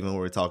thing. So even when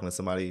we're talking to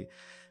somebody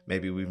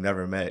maybe we've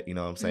never met, you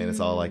know what I'm saying? It's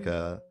all like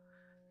a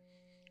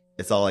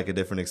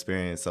different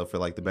experience. So for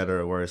like the better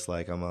or worse,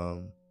 like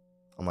I'm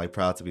like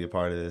proud to be a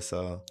part of this.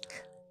 So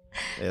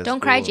Yeah, Don't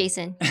cry,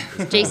 Jason.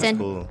 Jason.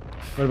 Cool.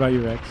 What about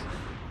you, Rex?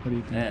 What do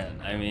you think? Man,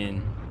 I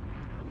mean,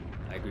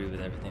 I agree with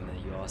everything that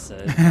you all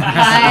said.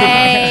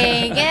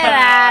 Hey, get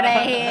out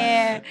of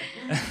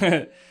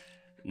here.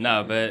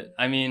 No, but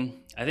I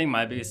mean, I think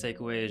my biggest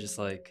takeaway is just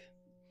like,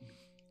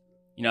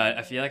 you know,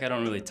 I feel like I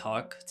don't really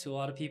talk to a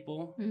lot of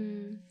people.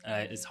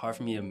 It's hard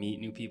for me to meet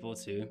new people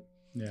too.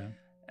 Yeah.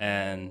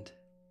 And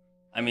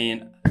I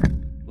mean,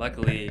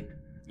 luckily,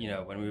 you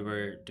know, when we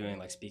were doing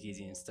like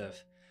speakeasy and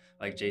stuff,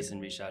 like Jason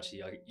reached out to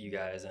you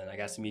guys, and I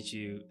got to meet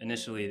you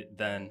initially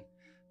then,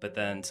 but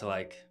then to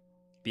like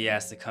be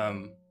asked to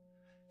come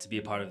to be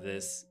a part of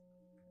this,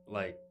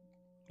 like,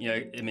 you know,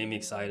 it made me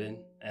excited,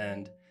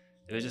 and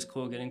it was just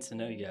cool getting to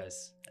know you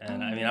guys.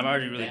 And I mean, I'm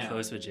already really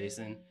close with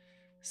Jason,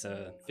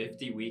 so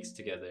 50 weeks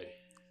together.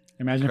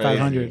 Imagine Crazy.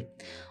 500.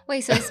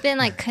 Wait, so it's been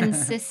like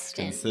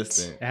consistent.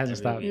 Consistent. It hasn't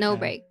stopped. No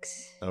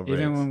breaks. No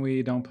breaks. Even when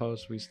we don't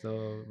post, we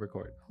still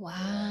record.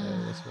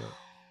 Wow.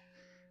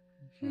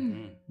 So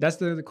that's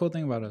the cool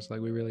thing about us.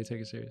 Like, we really take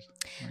it serious.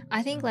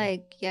 I think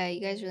like, yeah, you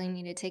guys really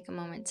need to take a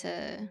moment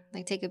to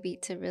like take a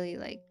beat to really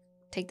like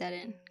take that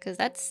in, because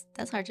that's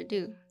hard to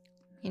do,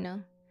 you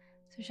know.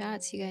 So shout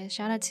out to you guys.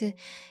 Shout out to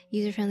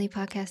User Friendly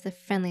Podcast, the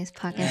friendliest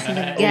podcast in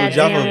the goddamn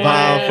Drop a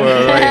bomb for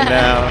it right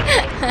now.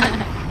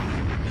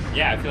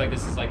 Yeah, I feel like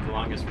this is like the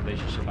longest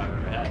relationship I've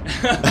ever had.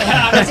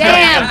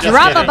 Damn,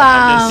 drop a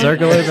bomb.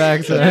 Circle it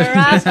back.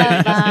 Drop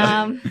a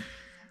bomb.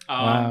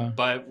 Wow.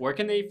 But where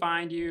can they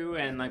find you,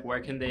 and like where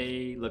can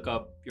they look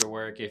up your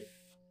work if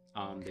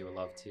they would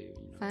love to? You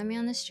know? Find me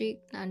on the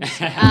street. No, I'm just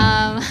kidding.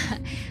 On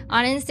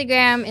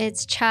Instagram,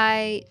 it's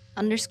chai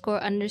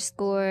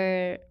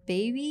 __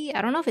 baby.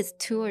 I don't know if it's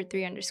 2 or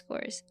 3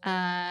 underscores.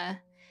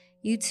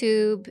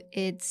 YouTube,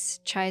 it's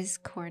Chai's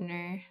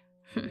Corner.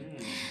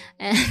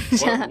 And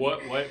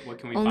what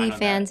can we find on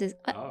OnlyFans that? is.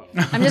 Oh.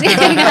 I'm just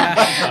kidding.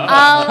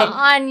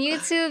 On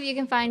YouTube, you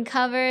can find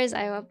covers.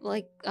 I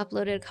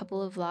uploaded a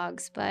couple of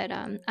vlogs, but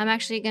I'm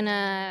actually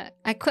gonna.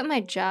 I quit my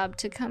job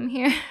to come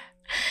here.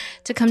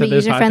 To come to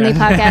User Friendly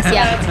Podcast.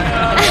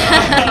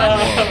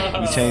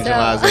 Yeah. We change our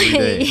lives every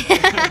day.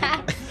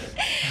 Yeah.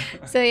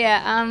 So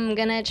yeah, I'm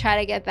gonna try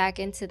to get back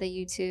into the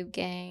YouTube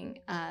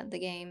the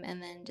game,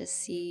 and then just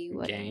see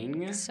what.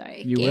 Gang?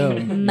 Sorry. You game. will.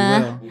 You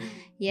will.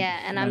 Yeah,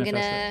 and I'm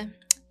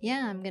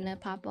gonna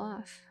pop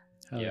off.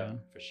 Yeah,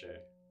 for sure.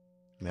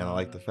 Man, I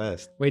like the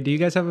fest. Wait, do you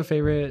guys have a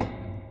favorite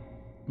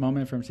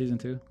moment from season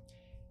 2?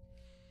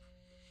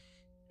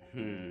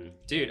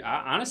 Dude,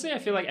 honestly, I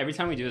feel like every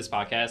time we do this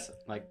podcast,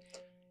 like,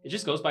 it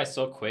just goes by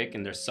so quick,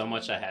 and there's so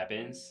much that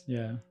happens.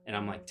 Yeah. And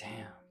I'm like,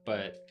 damn,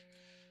 but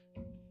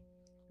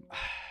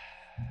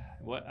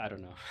what? I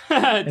don't know.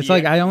 It's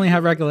like I only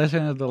have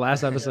recollection of the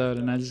last episode,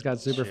 and I just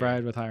got super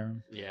fried with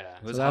Hiram. Yeah.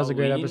 So that was a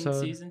great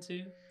episode. Season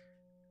 2?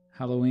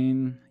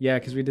 Halloween. Yeah,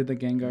 because we did the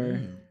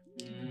Gengar,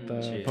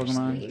 the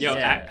Pokemon. Yo,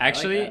 Yeah,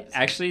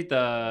 actually,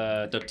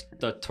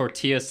 the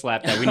tortilla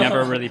slap that we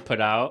never really put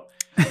out,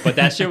 but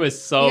that shit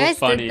was so You guys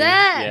funny. did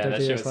that? Yeah, that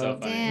Tortilla shit was so slap.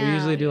 funny. Damn. We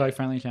usually do like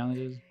friendly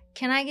challenges.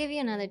 Can I give you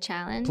another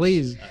challenge?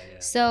 Please. Oh, yeah.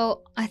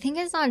 So I think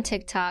it's on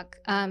TikTok.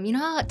 You know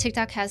how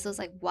TikTok has those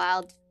like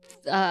wild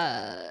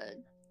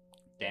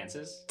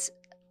Dances?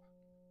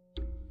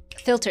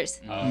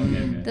 filters. Oh,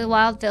 okay. The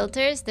wild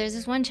filters. There's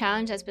this one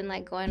challenge that's been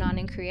like going on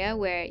in Korea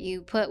where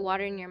you put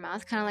water in your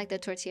mouth, kind of like the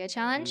tortilla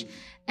challenge,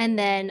 and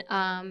then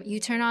you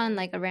turn on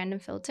like a random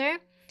filter,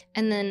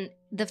 and then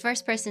the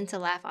first person to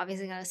laugh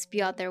obviously gotta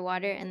spew out their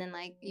water, and then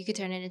like you could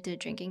turn it into a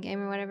drinking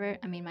game or whatever.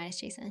 I mean, minus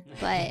Jason,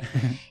 but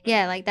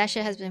yeah, like that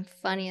shit has been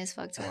funny as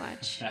fuck to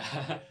watch.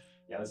 Yeah,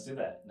 let's do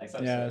that next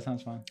episode. Yeah, that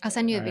sounds fun. I'll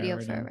send you a Alright, video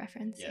we're for done. a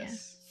reference.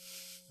 Yes.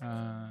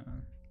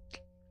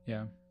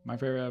 Yeah, my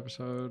favorite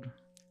episode.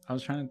 I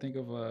was trying to think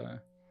of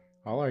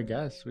all our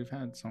guests. We've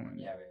had so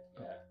many. Yeah.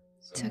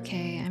 So, It's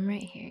okay. I'm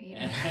right here. You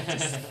don't have to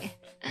say.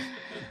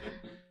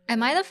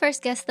 Am I the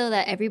first guest though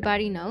that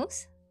everybody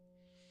knows?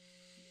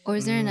 Or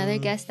is there another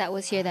guest that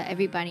was here that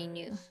everybody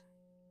knew?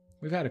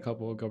 We've had a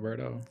couple.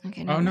 Gilberto.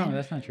 Okay. Oh never no, mind.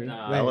 that's not true.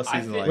 No, That was I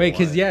season feel- like Wait,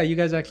 because one. yeah, you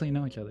guys actually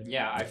know each other.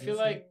 Yeah, I feel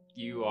like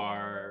you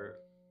are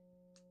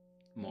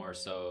more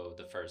so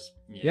the first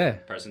Yeah.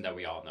 person that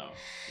we all know.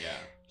 Yeah.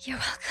 You're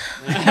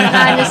welcome. No,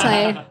 I'm just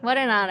like, what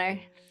an honor.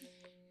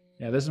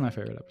 Yeah, this is my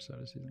favorite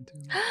episode of season 2.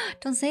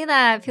 Don't say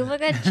that. People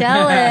get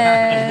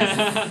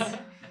jealous.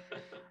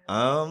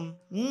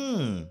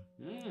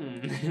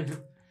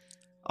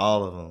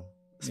 All of them,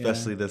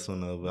 especially this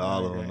one though, but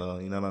all of them though.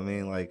 You know what I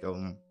mean? Like,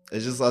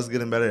 it's just us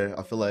getting better.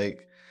 I feel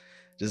like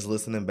just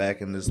listening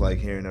back and just like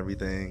hearing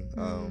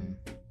everything,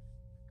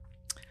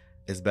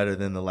 it's better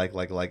than the like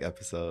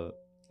episode.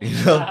 You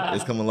know,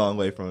 it's come a long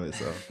way from it.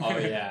 So, Oh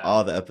yeah.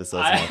 all the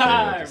episodes are my favorite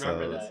I episodes.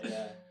 remember that.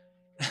 Yeah.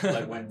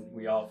 Like when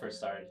we all first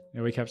started.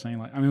 Yeah, we kept saying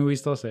like. I mean, we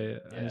still say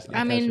it. Yeah.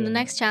 I mean, the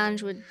next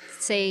challenge would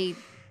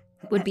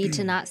be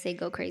to not say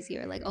go crazy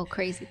or like, oh,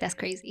 crazy. That's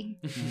crazy.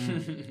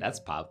 That's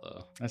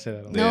Pablo. I say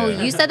that. A lot. No,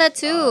 Yeah. you said that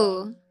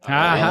too.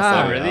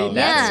 Ha, Oh, really? ha.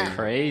 That's Yeah.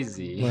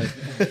 crazy. Look,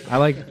 I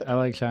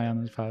like Shy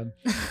on this pod.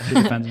 She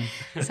defends him.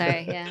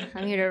 Sorry. Yeah.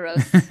 I'm here to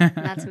roast,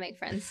 not to make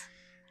friends.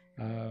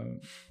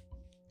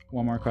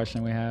 one more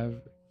question we have.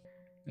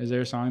 Is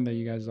there a song that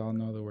you guys all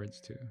know the words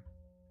to?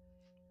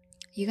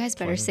 You guys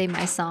better say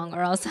my song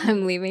or else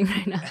I'm leaving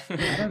right now.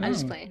 I'm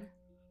just playing.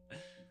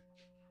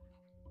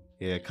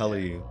 Yeah, Color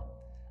You.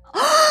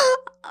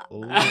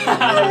 Wait!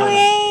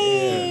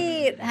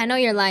 I know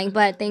you're lying,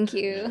 but thank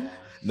you.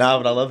 Nah,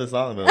 but I love the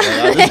song though.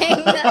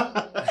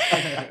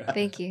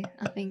 Thank you.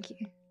 Oh, thank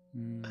you.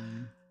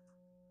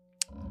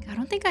 I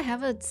don't think I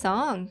have a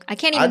song. I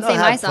can't even say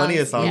my song. Plenty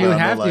of songs. You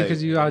have to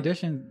because you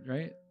auditioned,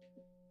 right?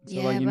 So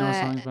yeah, you know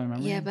songs by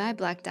memory. Yeah, but I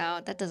blacked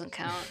out. That doesn't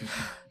count.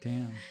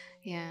 Damn.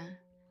 Yeah.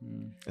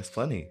 It's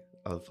funny.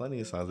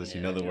 Plenty of songs that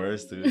you know the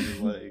words to. It's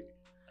just like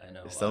I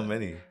know. There's so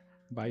many.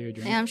 Buy your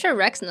drink. Yeah, I'm sure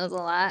Rex knows a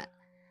lot.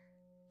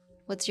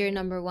 What's your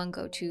number one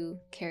go-to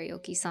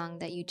karaoke song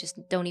that you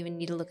just don't even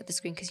need to look at the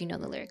screen because you know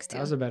the lyrics too?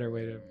 That was a better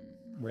way to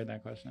word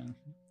that question.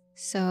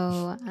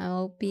 So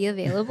I'll be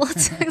available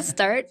to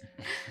start.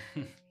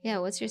 Yeah,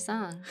 what's your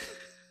song?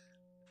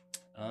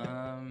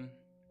 I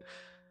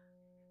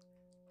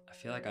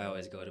feel like I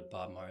always go to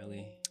Bob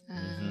Marley.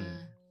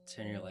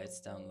 Turn Your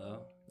Lights Down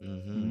Low.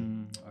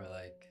 Or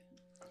like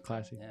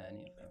classic. Yeah,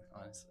 any of them,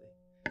 honestly.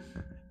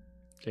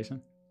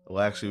 Jason?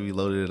 Well, actually, we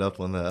loaded it up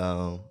on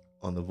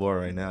the board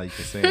right now. You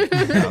can sing.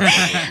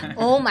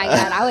 Oh my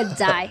God, I would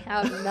die.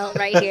 I would melt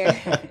right here.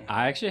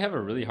 I actually have a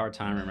really hard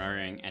time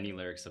remembering any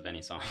lyrics of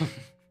any song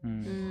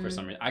for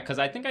some reason. Because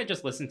I think I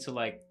just listen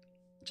to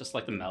just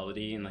the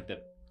melody and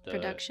the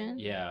production.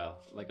 Yeah,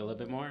 like a little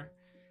bit more.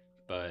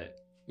 But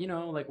you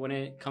know, like when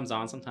it comes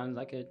on, sometimes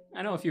I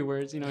know a few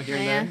words, here and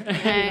there.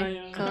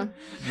 Okay, cool.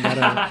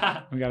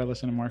 We gotta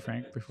listen to more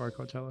Frank before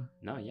Coachella.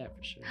 No, yeah,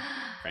 for sure.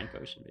 Frank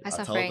Ocean. I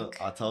saw Frank.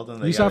 I told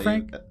them. You saw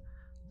Frank?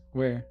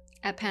 Where?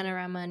 At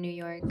Panorama, New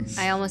York.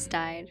 I almost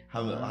died.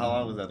 How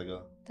long was that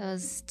ago? That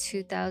was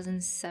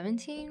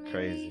 2017, maybe?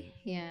 Crazy.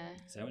 Yeah.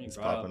 Is that when you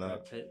brought out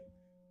Brad Pitt?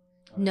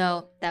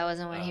 No, that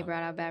wasn't when he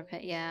brought out Brad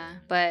Pitt. Yeah.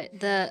 But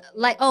I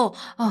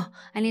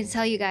need to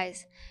tell you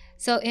guys.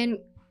 So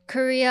in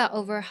Korea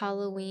over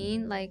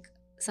Halloween,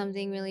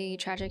 something really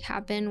tragic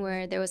happened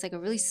where there was a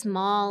really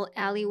small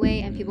alleyway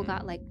and people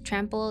got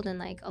trampled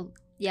and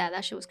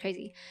that shit was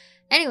crazy.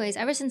 Anyways,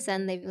 ever since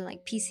then, they've been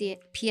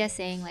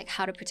PSAing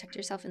how to protect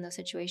yourself in those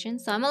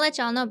situations. So I'm gonna let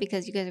y'all know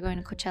because you guys are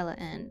going to Coachella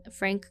and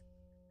Frank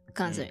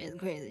concert is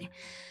crazy.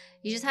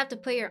 You just have to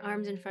put your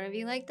arms in front of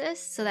you like this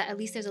so that at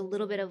least there's a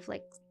little bit of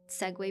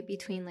segue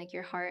between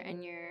your heart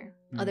and your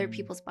other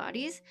people's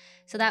bodies.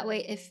 So that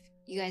way, if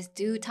you guys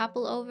do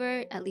topple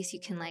over, at least you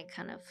can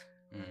kind of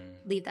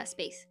leave that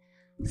space.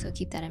 So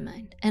keep that in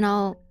mind. And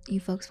all you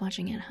folks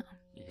watching at home.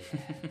 Yeah.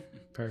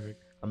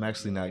 Perfect. I'm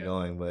actually not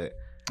going, but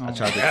I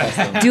tried to test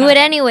them. Do it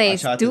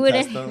anyways. I tried to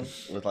test them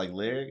with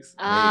lyrics.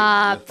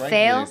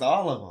 Fail. Lyrics,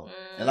 all of them.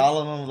 And all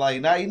of them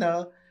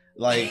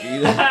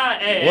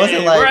Hey,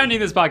 wasn't we're ending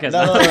this podcast. No.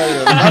 I'm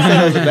not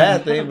saying it was a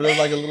bad thing, but it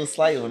was a little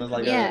slight one. It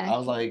was I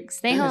was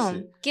stay home.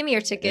 It. Give me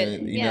your ticket.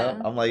 And, you know,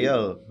 I'm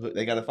yo,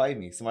 they gotta fight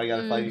me. Somebody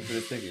gotta fight me for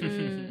this ticket.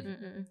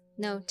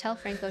 No, tell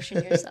Frank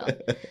Ocean yourself.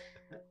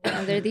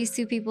 There are these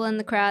two people in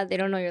the crowd. They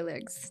don't know your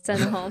lyrics.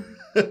 Send them home.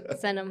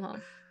 Send them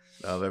home.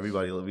 No,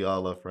 we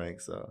all love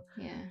Frank, so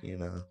yeah.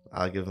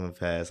 I'll give him a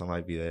pass. I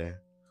might be there.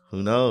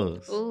 Who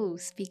knows? Ooh,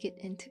 speak it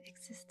into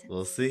existence.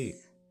 We'll see.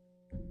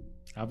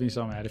 I'll be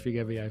so mad if you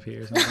get VIP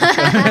or something.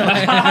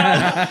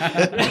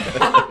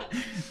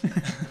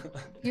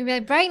 You'll be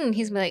like, Brighton.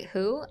 He's like,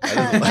 who? I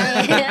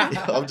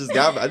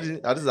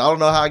don't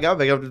know how I got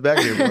back. I'm just back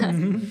here, bro.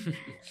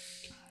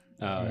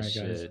 Oh, right,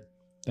 shit. Guys.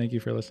 Thank you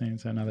for listening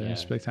to another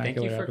spectacular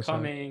Thank you for episode.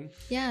 coming.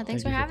 Yeah,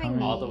 thanks for having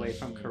me. All the way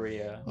from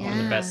Korea. One of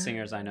the best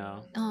singers I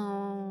know.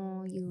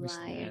 Oh, you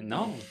liar.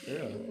 No.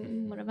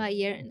 What about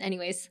you?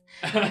 Anyways.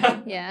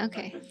 Yeah,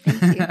 okay.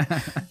 Thank you.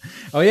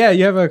 Oh, yeah,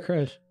 you have a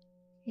crush.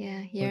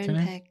 Yeah,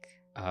 Yerin Peck.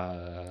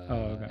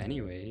 Okay.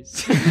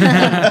 Anyways.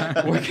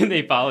 Where can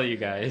they follow you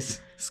guys?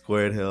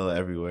 Squared Hill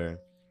everywhere.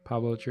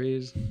 Pablo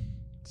Trees,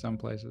 some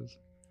places.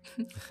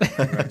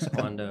 Rex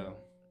Kwando.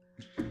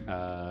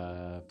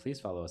 Please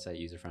follow us at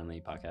User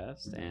Friendly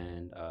Podcast,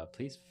 and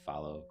please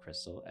follow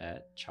Crystal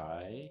at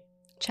Chai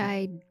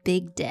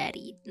Big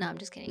Daddy. No, I'm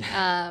just kidding.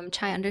 Chai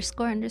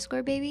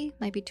 __ baby.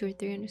 Might be 2 or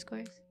 3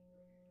 underscores.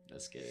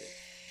 Let's get it.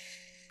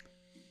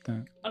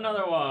 Dun,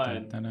 Another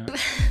one. dun, dun, dun.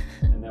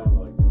 And then we'll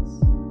go like this.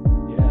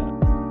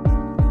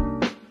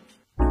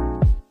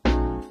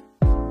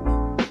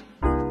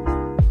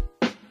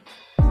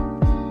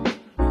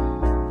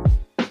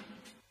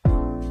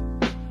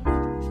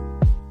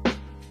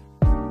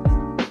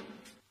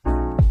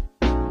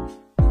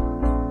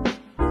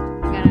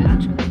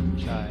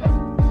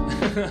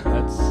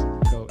 Let's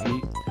go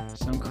eat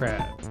some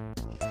crab.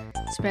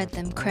 Spread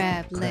them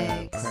crab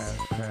legs.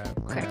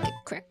 Crab.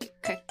 Crack it.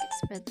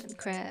 Spread them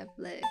crab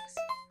legs.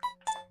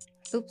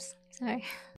 Oops, sorry.